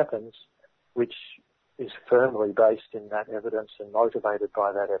Nuclear Weapons, which is firmly based in that evidence and motivated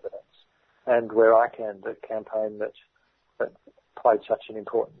by that evidence. And where ICAN, the campaign that played such an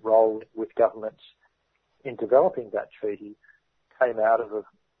important role with governments in developing that treaty, came out of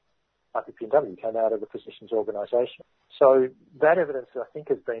IPPNW, came out of the physicians' organisation. So that evidence, I think,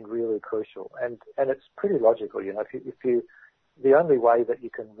 has been really crucial, and it's pretty logical. The only way that you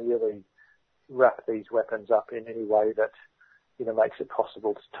can really wrap these weapons up in any way that makes it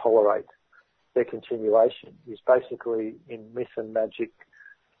possible to tolerate their continuation is basically in myth and magic,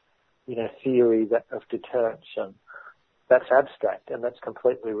 theory of deterrence, and that's abstract and that's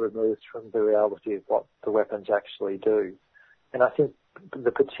completely removed from the reality of what the weapons actually do. And I think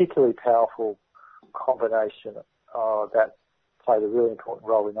the particularly powerful combination that played a really important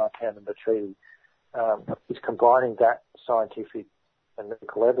role in ICAN and the treaty is combining that scientific and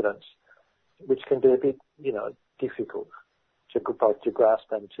medical evidence, which can be a bit, difficult to both to grasp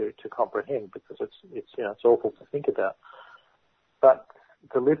and to comprehend, because it's awful to think about. But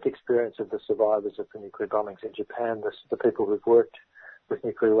the lived experience of the survivors of the nuclear bombings in Japan, the people who've worked with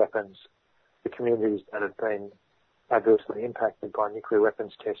nuclear weapons, the communities that have been adversely impacted by nuclear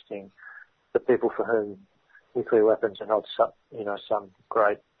weapons testing, the people for whom nuclear weapons are not some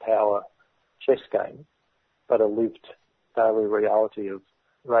great power chess game, but a lived daily reality of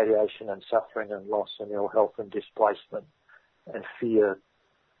radiation and suffering and loss and ill health and displacement and fear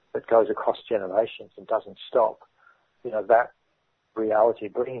that goes across generations and doesn't stop. That reality,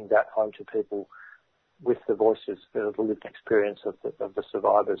 bringing that home to people with the voices, the lived experience of the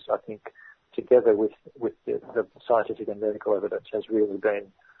survivors, I think, together with the scientific and medical evidence, has really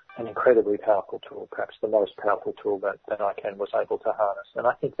been an incredibly powerful tool, perhaps the most powerful tool that ICAN was able to harness. And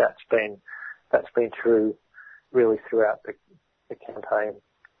I think that's been true really throughout the campaign,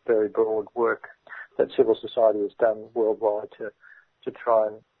 very broad work that civil society has done worldwide to try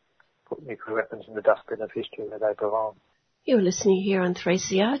and put nuclear weapons in the dustbin of history where they belong. You're listening here on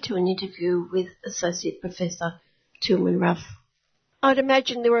 3CR to an interview with Associate Professor Tilman Ruff. I'd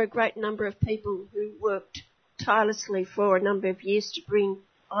imagine there were a great number of people who worked tirelessly for a number of years to bring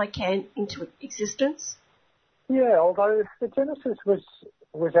ICAN into existence. Yeah, although the genesis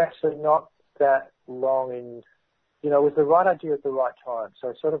was actually not that long in, it was the right idea at the right time.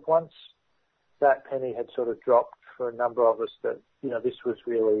 So sort of once that penny had sort of dropped for a number of us that, this was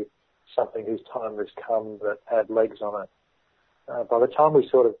really something whose time has come that had legs on it. By the time we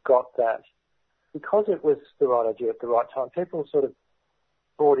sort of got that, because it was the right idea at the right time, people sort of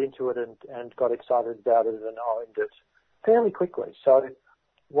bought into it and got excited about it and owned it fairly quickly. So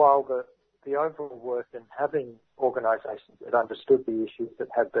while the overall work and having organisations that understood the issues, that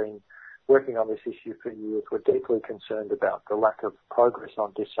had been working on this issue for years, were deeply concerned about the lack of progress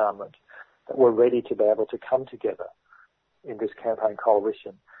on disarmament, that were ready to be able to come together in this campaign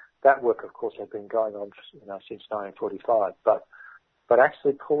coalition. That work, of course, had been going on, since 1945. But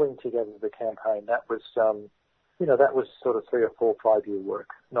actually pulling together the campaign, that was sort of 3 or 4, 5 year work,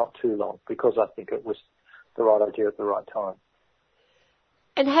 not too long, because I think it was the right idea at the right time.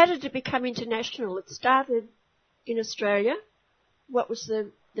 And how did it become international? It started in Australia. What was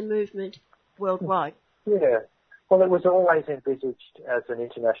the movement worldwide? Yeah. Well, it was always envisaged as an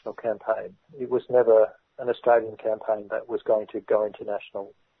international campaign. It was never an Australian campaign that was going to go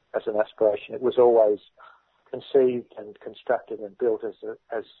international as an aspiration. It was always conceived and constructed and built as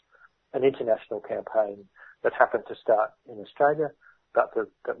an international campaign that happened to start in Australia, but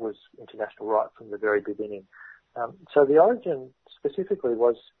that was international right from the very beginning. So the origin specifically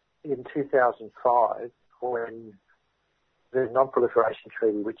was in 2005 when the Non-Proliferation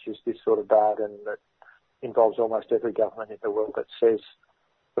Treaty, which is this sort of bargain that involves almost every government in the world, that says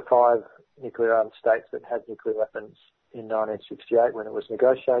the 5 nuclear-armed states that had nuclear weapons in 1968 when it was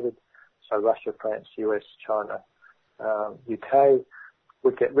negotiated, so Russia, France, US, China, UK,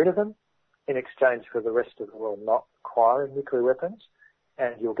 would get rid of them in exchange for the rest of the world not acquiring nuclear weapons,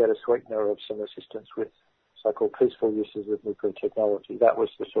 and you'll get a sweetener of some assistance with so-called peaceful uses of nuclear technology. That was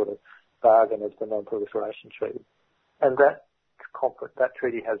the sort of bargain of the Non-Proliferation Treaty. And that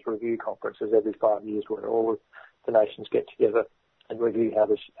treaty has review conferences every 5 years where all of the nations get together and review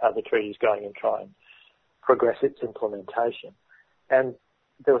how the treaty is going and try and progress its implementation. And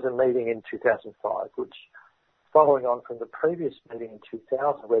there was a meeting in 2005, which, following on from the previous meeting in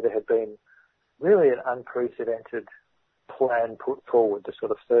 2000, where there had been really an unprecedented plan put forward, the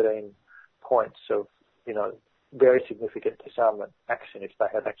sort of 13 points of, very significant disarmament action if they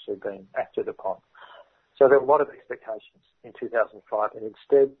had actually been acted upon. So there were a lot of expectations in 2005, and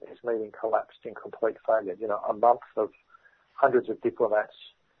instead this meeting collapsed in complete failure. A month of hundreds of diplomats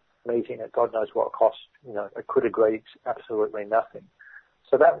meeting at God knows what cost, it could agree absolutely nothing.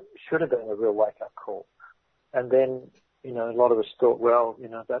 So that should have been a real wake-up call. And then, a lot of us thought, well,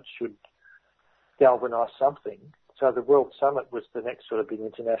 that should galvanise something. So the World Summit was the next sort of big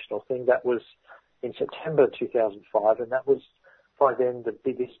international thing. That was in September 2005, and that was by then the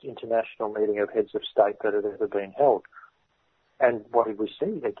biggest international meeting of heads of state that had ever been held. And what did we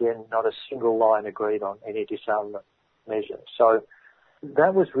see? Again, not a single line agreed on any disarmament measure. So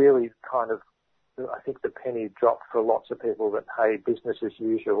that was really kind of, I think the penny dropped for lots of people that, hey, business as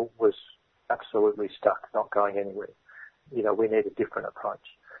usual was absolutely stuck, not going anywhere. We need a different approach.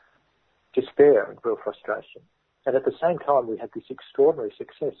 Despair and real frustration. And at the same time, we had this extraordinary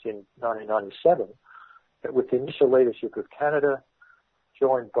success in 1997 that with the initial leadership of Canada,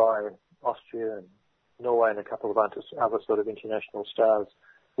 joined by Austria and Norway and a couple of other sort of international stars,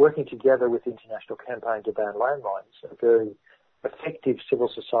 working together with the International Campaign to Ban Landmines, a very effective civil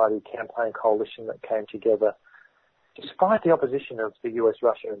society campaign coalition that came together despite the opposition of the US,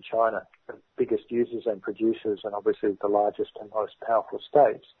 Russia and China, the biggest users and producers and obviously the largest and most powerful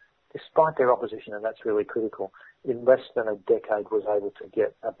states. Despite their opposition, and that's really critical, in less than a decade was able to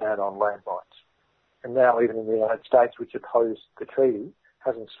get a ban on landmines. And now even in the United States, which opposed the treaty,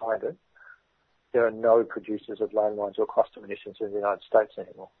 hasn't signed it, there are no producers of landmines or cluster munitions in the United States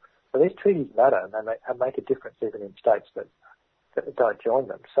anymore. So these treaties matter, and they make a difference even in states that don't join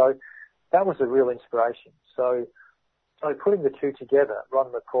them. So that was a real inspiration. So putting the two together,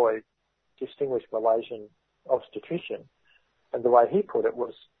 Ron McCoy, distinguished Malaysian obstetrician, and the way he put it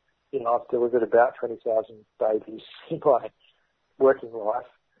was, I've delivered about 20,000 babies in my working life,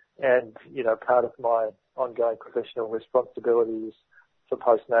 and, part of my ongoing professional responsibility is for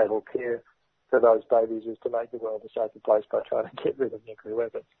postnatal care for those babies is to make the world a safer place by trying to get rid of nuclear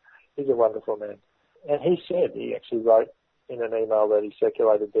weapons. He's a wonderful man. And he actually wrote in an email that he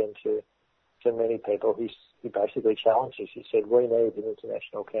circulated then to many people, he basically challenged us. He said, we need an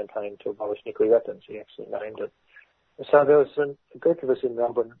international campaign to abolish nuclear weapons. He actually named it. So there was a group of us in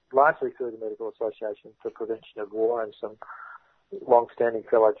Melbourne, largely through the Medical Association for Prevention of War and some long-standing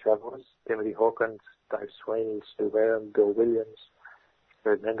fellow travellers, Dimity Hawkins, Dave Sweeney, Stu Wareham, Bill Williams,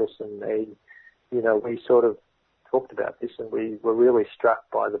 Fred Mendelsohn, me. We sort of talked about this, and we were really struck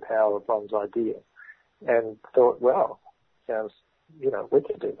by the power of Ron's idea and thought, well, sounds, we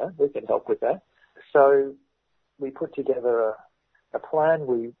can do that. We can help with that. So we put together a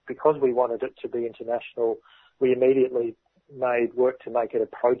plan. Because we wanted it to be international, we immediately made work to make it a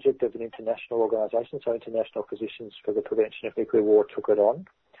project of an international organisation. So International Physicians for the Prevention of Nuclear War took it on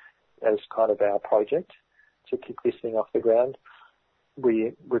as kind of our project to kick this thing off the ground.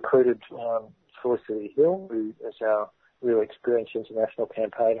 We recruited Felicity Hill, who is our really experienced international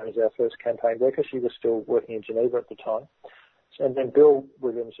campaigner, as our first campaign worker. She was still working in Geneva at the time. And then Bill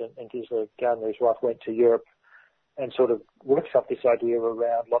Williams and Gisela Gardner, his wife, went to Europe and sort of workshopped this idea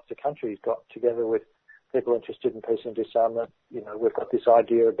around lots of countries, got together with people interested in peace and disarmament. We've got this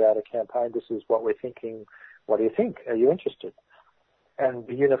idea about a campaign. This is what we're thinking. What do you think? Are you interested? And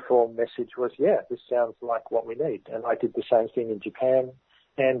the uniform message was, yeah, this sounds like what we need. And I did the same thing in Japan.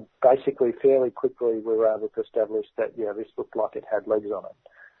 And basically, fairly quickly, we were able to establish that, this looked like it had legs on it.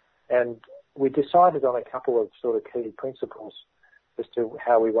 And we decided on a couple of sort of key principles as to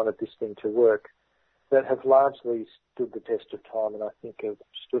how we wanted this thing to work that have largely stood the test of time and I think have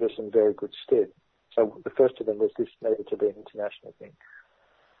stood us in very good stead. So the first of them was this needed to be an international thing.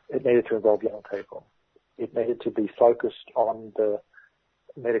 It needed to involve young people. It needed to be focused on the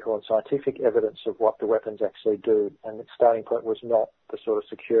medical and scientific evidence of what the weapons actually do, and its starting point was not the sort of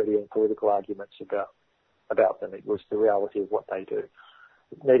security and political arguments about them. It was the reality of what they do.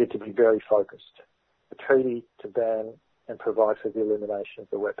 It needed to be very focused. A treaty to ban and provide for the elimination of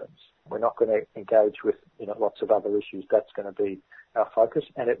the weapons. We're not going to engage with lots of other issues. That's going to be our focus,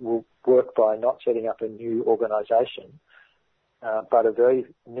 and it will work by not setting up a new organisation, but a very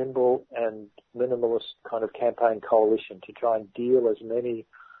nimble and minimalist kind of campaign coalition to try and deal as many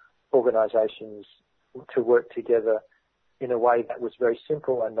organisations to work together in a way that was very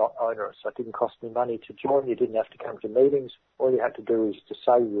simple and not onerous. It didn't cost me money to join. You didn't have to come to meetings. All you had to do is to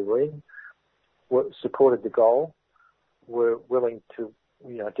say you were in, supported the goal, were willing to,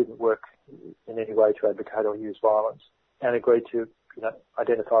 didn't work in any way to advocate or use violence, and agreed to,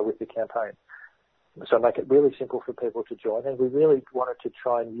 identify with the campaign. So make it really simple for people to join. And we really wanted to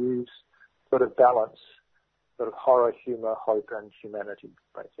try and use sort of balance, sort of horror, humour, hope and humanity,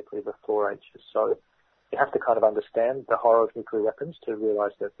 basically the 4 H's. So you have to kind of understand the horror of nuclear weapons to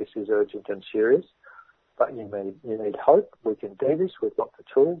realise that this is urgent and serious. But you need hope. We can do this. We've got the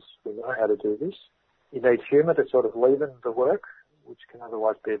tools. We know how to do this. You need humour to sort of leaven the work, which can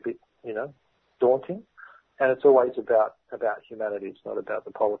otherwise be a bit, daunting. And it's always about humanity. It's not about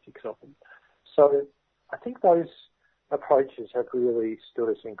the politics of it. So I think those approaches have really stood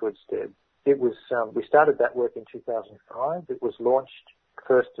us in good stead. It was we started that work in 2005. It was launched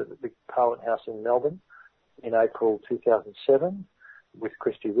first at the Parliament House in Melbourne in April 2007 with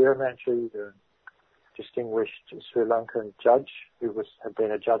Christy Weeramantry, the distinguished Sri Lankan judge who had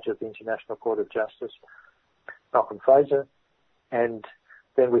been a judge of the International Court of Justice, Malcolm Fraser, and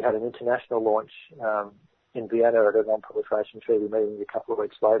then we had an international launch in Vienna at a non-proliferation treaty meeting a couple of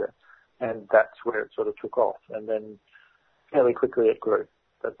weeks later, and that's where it sort of took off. And then fairly quickly it grew.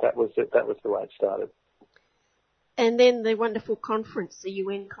 But that was it. That was the way it started. And then the wonderful conference, the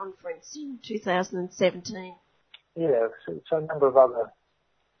UN conference in 2017. Yeah, so a number of other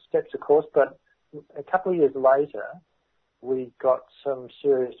steps, of course, but a couple of years later, we got some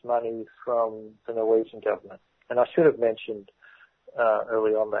serious money from the Norwegian government. And I should have mentioned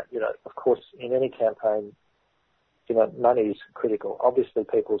early on that, of course, in any campaign, money is critical. Obviously,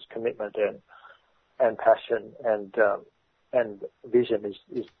 people's commitment and passion and vision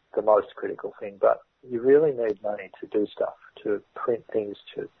is the most critical thing. But you really need money to do stuff, to print things,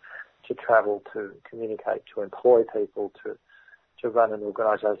 to travel, to communicate, to employ people, to run an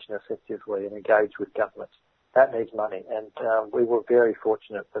organisation effectively and engage with governments. That needs money. And we were very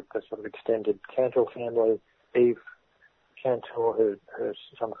fortunate that the sort of extended Cantor family, Eve Cantor,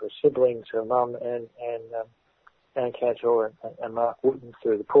 some of her siblings, her mum, and Anne Cantor and Mark Wooten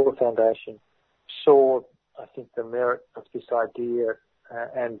through the Paula Foundation saw, I think, the merit of this idea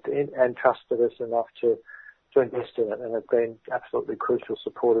and trusted us enough to invest in it, and have been absolutely crucial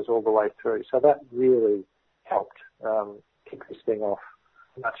supporters all the way through. So that really helped kick this thing off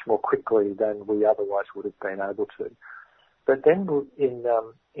much more quickly than we otherwise would have been able to. But then in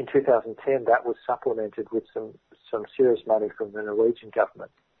 2010, that was supplemented with some serious money from the Norwegian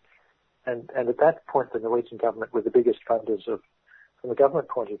government. And at that point, the Norwegian government were the biggest funders from a government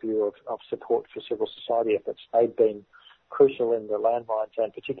point of view, of support for civil society efforts. They'd been crucial in the landmines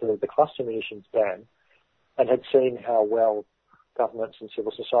and particularly the cluster munitions ban, and had seen how well governments and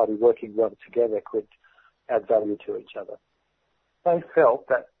civil society working well together could add value to each other. They felt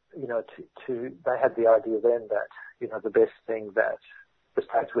that they had the idea then that, the best thing that the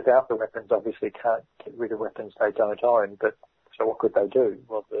states without the weapons obviously can't get rid of weapons they don't own, but so what could they do?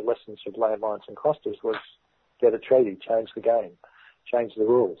 Well, the lessons of landmines and clusters was get a treaty, change the game, change the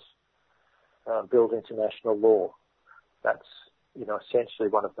rules, build international law. That's, essentially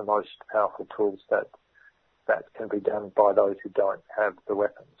one of the most powerful tools that can be done by those who don't have the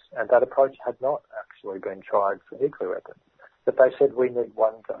weapons. And that approach had not actually been tried for nuclear weapons. But they said we need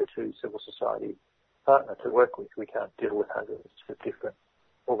one go-to civil society partner to work with. We can't deal with hundreds of different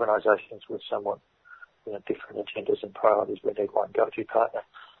organisations with somewhat, different agendas and priorities. We need one go-to partner.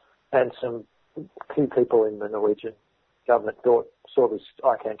 And some key people in the Norwegian government saw this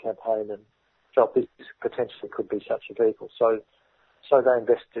ICANN campaign and felt this potentially could be such a vehicle. So they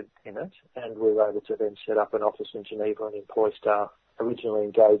invested in it, and we were able to then set up an office in Geneva and employ staff originally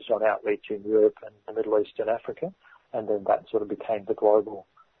engaged on outreach in Europe and the Middle East and Africa, and then that sort of became the global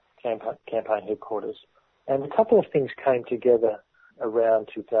campaign headquarters. And a couple of things came together around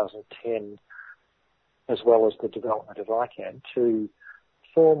 2010, as well as the development of ICANN, to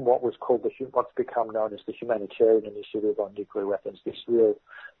form what's become known as the Humanitarian Initiative on Nuclear Weapons, this real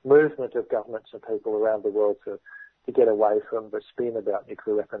movement of governments and people around the world to get away from the spin about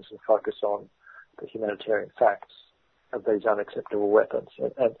nuclear weapons and focus on the humanitarian facts of these unacceptable weapons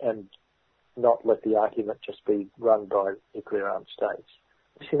and not let the argument just be run by nuclear-armed states.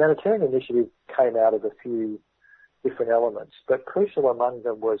 This humanitarian initiative came out of a few different elements, but crucial among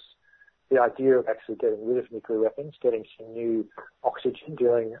them was the idea of actually getting rid of nuclear weapons, getting some new oxygen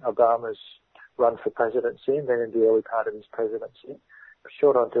during Obama's run for presidency and then in the early part of his presidency.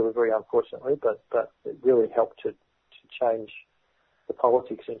 Short on delivery, unfortunately, but it really helped to change the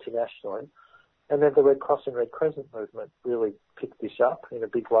politics internationally. And then the Red Cross and Red Crescent movement really picked this up in a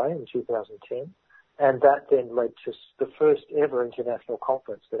big way in 2010. And that then led to the first ever international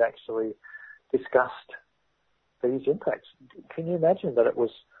conference that actually discussed these impacts. Can you imagine that it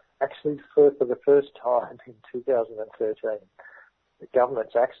was actually for the first time in 2013, the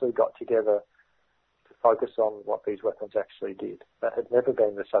governments actually got together to focus on what these weapons actually did. That had never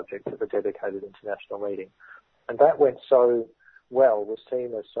been the subject of a dedicated international meeting. And that went so well, was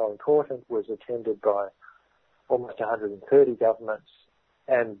seen as so important, was attended by almost 130 governments,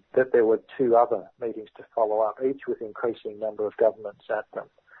 and that there were 2 other meetings to follow up, each with increasing number of governments at them,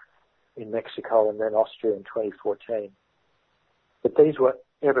 in Mexico and then Austria in 2014. But these were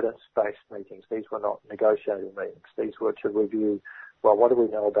evidence-based meetings. These were not negotiating meetings. These were to review, well, what do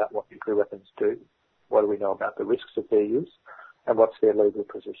we know about what nuclear weapons do? What do we know about the risks of their use? And what's their legal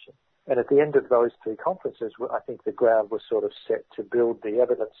position? And at the end of those 3 conferences, I think the ground was sort of set to build the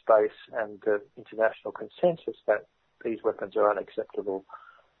evidence base and the international consensus that these weapons are unacceptable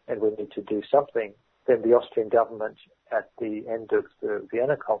and we need to do something. Then the Austrian government, at the end of the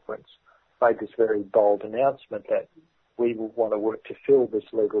Vienna conference, made this very bold announcement that we will want to work to fill this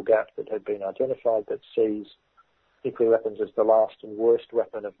legal gap that had been identified that sees nuclear weapons as the last and worst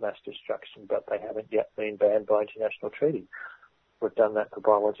weapon of mass destruction, but they haven't yet been banned by international treaty. We've done that for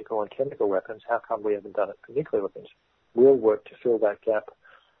biological and chemical weapons. How come we haven't done it for nuclear weapons? We'll work to fill that gap.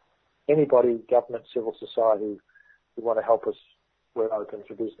 Anybody, government, civil society, who want to help us, we're open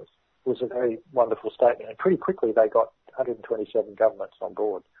for business. It was a very wonderful statement, and pretty quickly they got 127 governments on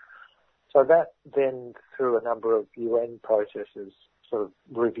board. So that then, through a number of UN processes, sort of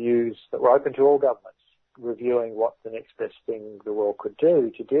reviews that were open to all governments, reviewing what the next best thing the world could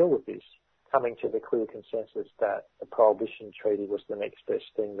do to deal with this, coming to the clear consensus that the Prohibition Treaty was the next best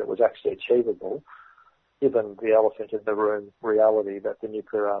thing that was actually achievable, given the elephant in the room reality that the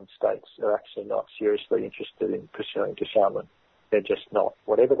nuclear-armed states are actually not seriously interested in pursuing disarmament. They're just not.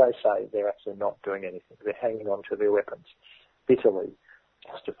 Whatever they say, they're actually not doing anything. They're hanging on to their weapons bitterly,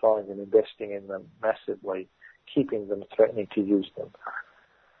 justifying and investing in them massively, keeping them, threatening to use them.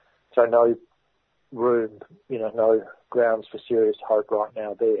 So no room, no grounds for serious hope right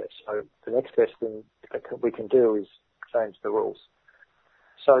now there. So the next best thing that we can do is change the rules.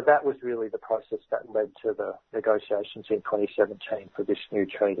 So that was really the process that led to the negotiations in 2017 for this new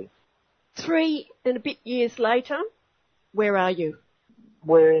treaty. 3 and a bit years later, where are you?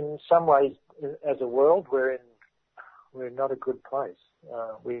 We're in some ways, as a world, we're in not a good place.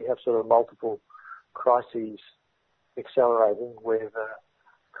 We have sort of multiple crises accelerating with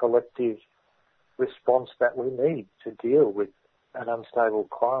a collective response that we need to deal with an unstable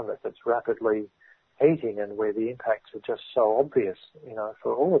climate that's rapidly heating and where the impacts are just so obvious,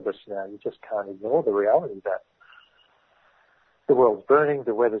 for all of us now. You just can't ignore the reality that the world's burning,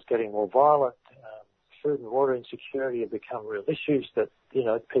 the weather's getting more violent, food and water insecurity have become real issues, that,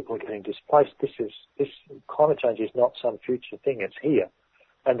 people are getting displaced. This climate change is not some future thing, it's here.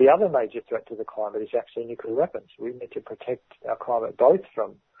 And the other major threat to the climate is actually nuclear weapons. We need to protect our climate both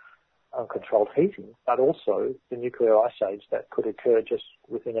from uncontrolled heating, but also the nuclear ice age that could occur just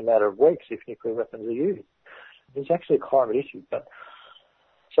within a matter of weeks if nuclear weapons are used. It's actually a climate issue.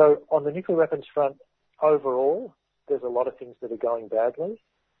 So on the nuclear weapons front, overall, there's a lot of things that are going badly.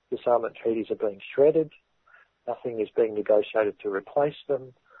 Disarmament treaties are being shredded. Nothing is being negotiated to replace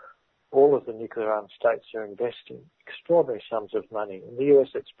them. All of the nuclear-armed states are investing extraordinary sums of money. In the US,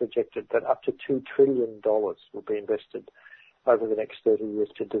 it's projected that up to $2 trillion will be invested over the next 30 years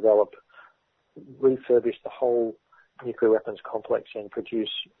to develop, refurbish the whole nuclear weapons complex and produce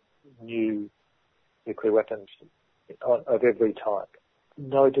new nuclear weapons of every type.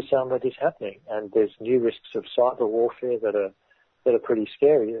 No disarmament is happening, and there's new risks of cyber warfare that are pretty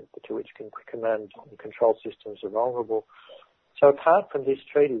scary, to which command and control systems are vulnerable. So apart from this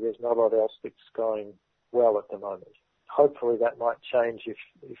treaty, there's not a lot else that's going well at the moment. Hopefully that might change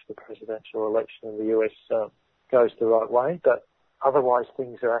if the presidential election in the US goes the right way, but otherwise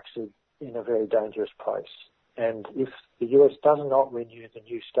things are actually in a very dangerous place. And if the US does not renew the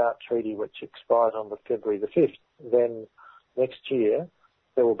New START treaty, which expires on February the 5th, then next year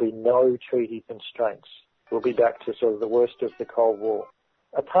there will be no treaty constraints. We'll be back to sort of the worst of the Cold War.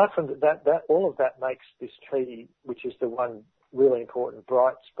 Apart from that, all of that makes this treaty, which is the one really important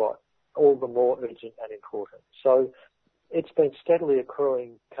bright spot, all the more urgent and important. So it's been steadily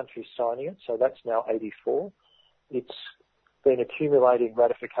accruing countries signing it, so that's now 84. It's been accumulating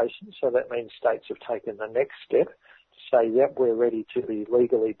ratifications, so that means states have taken the next step to say, yep, we're ready to be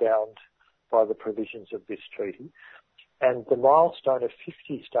legally bound by the provisions of this treaty. And the milestone of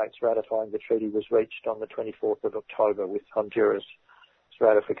 50 states ratifying the treaty was reached on the 24th of October with Honduras'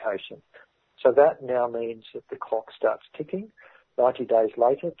 ratification. So that now means that the clock starts ticking. 90 days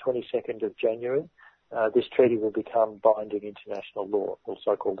later, 22nd of January, this treaty will become binding international law, or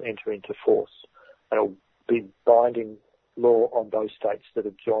so-called enter into force. And it will be binding law on those states that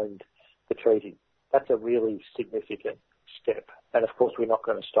have joined the treaty. That's a really significant step. And of course, we're not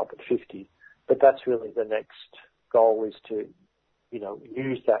going to stop at 50, but that's really the next goal, is to,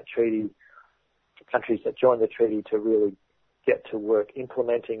 use that treaty, countries that join the treaty, to really get to work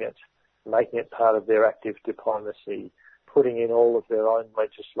implementing it, making it part of their active diplomacy, putting in all of their own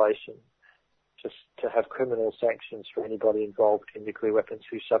legislation, just to have criminal sanctions for anybody involved in nuclear weapons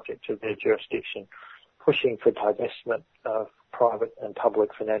who's subject to their jurisdiction, pushing for divestment of private and public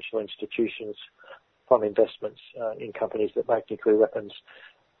financial institutions from investments in companies that make nuclear weapons,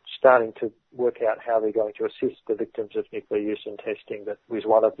 starting to work out how they're going to assist the victims of nuclear use and testing. That was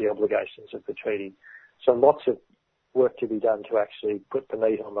one of the obligations of the treaty. So lots of work to be done to actually put the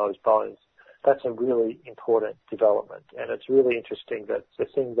meat on those bones. That's a really important development, and it's really interesting that the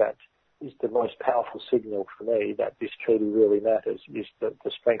thing that is the most powerful signal for me that this treaty really matters is the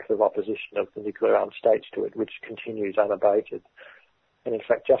strength of opposition of the nuclear-armed states to it, which continues unabated. And in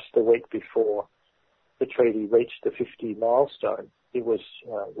fact, just the week before the treaty reached the 50 milestone, it was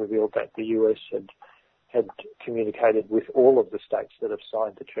revealed that the US had communicated with all of the states that have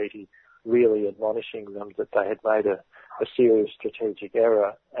signed the treaty, really admonishing them that they had made a serious strategic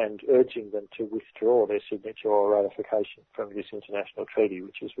error and urging them to withdraw their signature or ratification from this international treaty,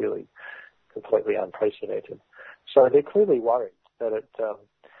 which is really completely unprecedented. So they're clearly worried that it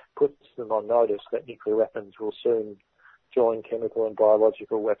puts them on notice that nuclear weapons will soon join chemical and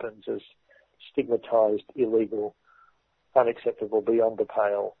biological weapons as stigmatized, illegal, unacceptable, beyond the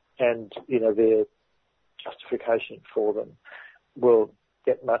pale, and, their justification for them will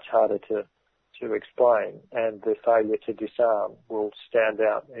get much harder to explain, and the failure to disarm will stand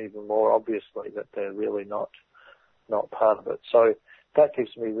out even more obviously that they're really not part of it. So that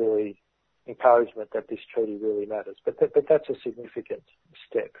gives me really encouragement that this treaty really matters. But that's a significant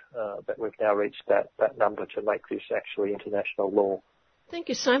step that we've now reached that number to make this actually international law. Thank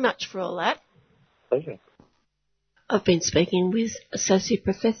you so much for all that. Pleasure. I've been speaking with Associate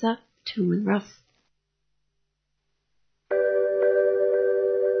Professor Tillman Ruff.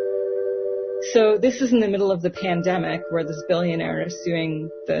 So this is in the middle of the pandemic where this billionaire is suing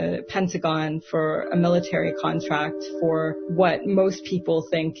the Pentagon for a military contract for what most people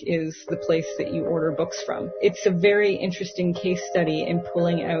think is the place that you order books from. It's a very interesting case study in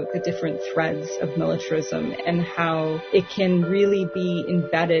pulling out the different threads of militarism and how it can really be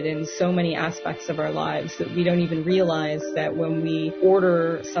embedded in so many aspects of our lives that we don't even realize that when we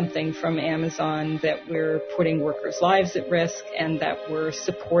order something from Amazon that we're putting workers' lives at risk and that we're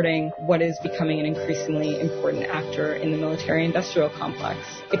supporting what is becoming becoming an increasingly important actor in the military-industrial complex.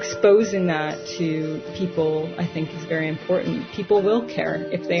 Exposing that to people, I think, is very important. People will care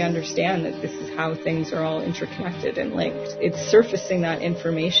if they understand that this is how things are all interconnected and linked. It's surfacing that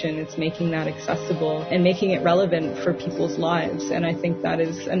information, it's making that accessible and making it relevant for people's lives. And I think that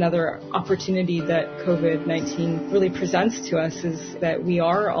is another opportunity that COVID-19 really presents to us, is that we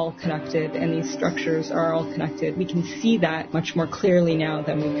are all connected and these structures are all connected. We can see that much more clearly now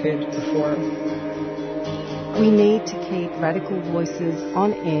than we could before. We need to keep Radical Voices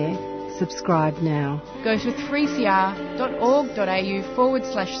on air. Subscribe now. Go to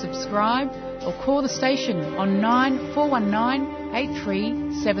 3cr.org.au/subscribe or call the station on 9419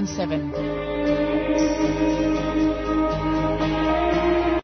 8377.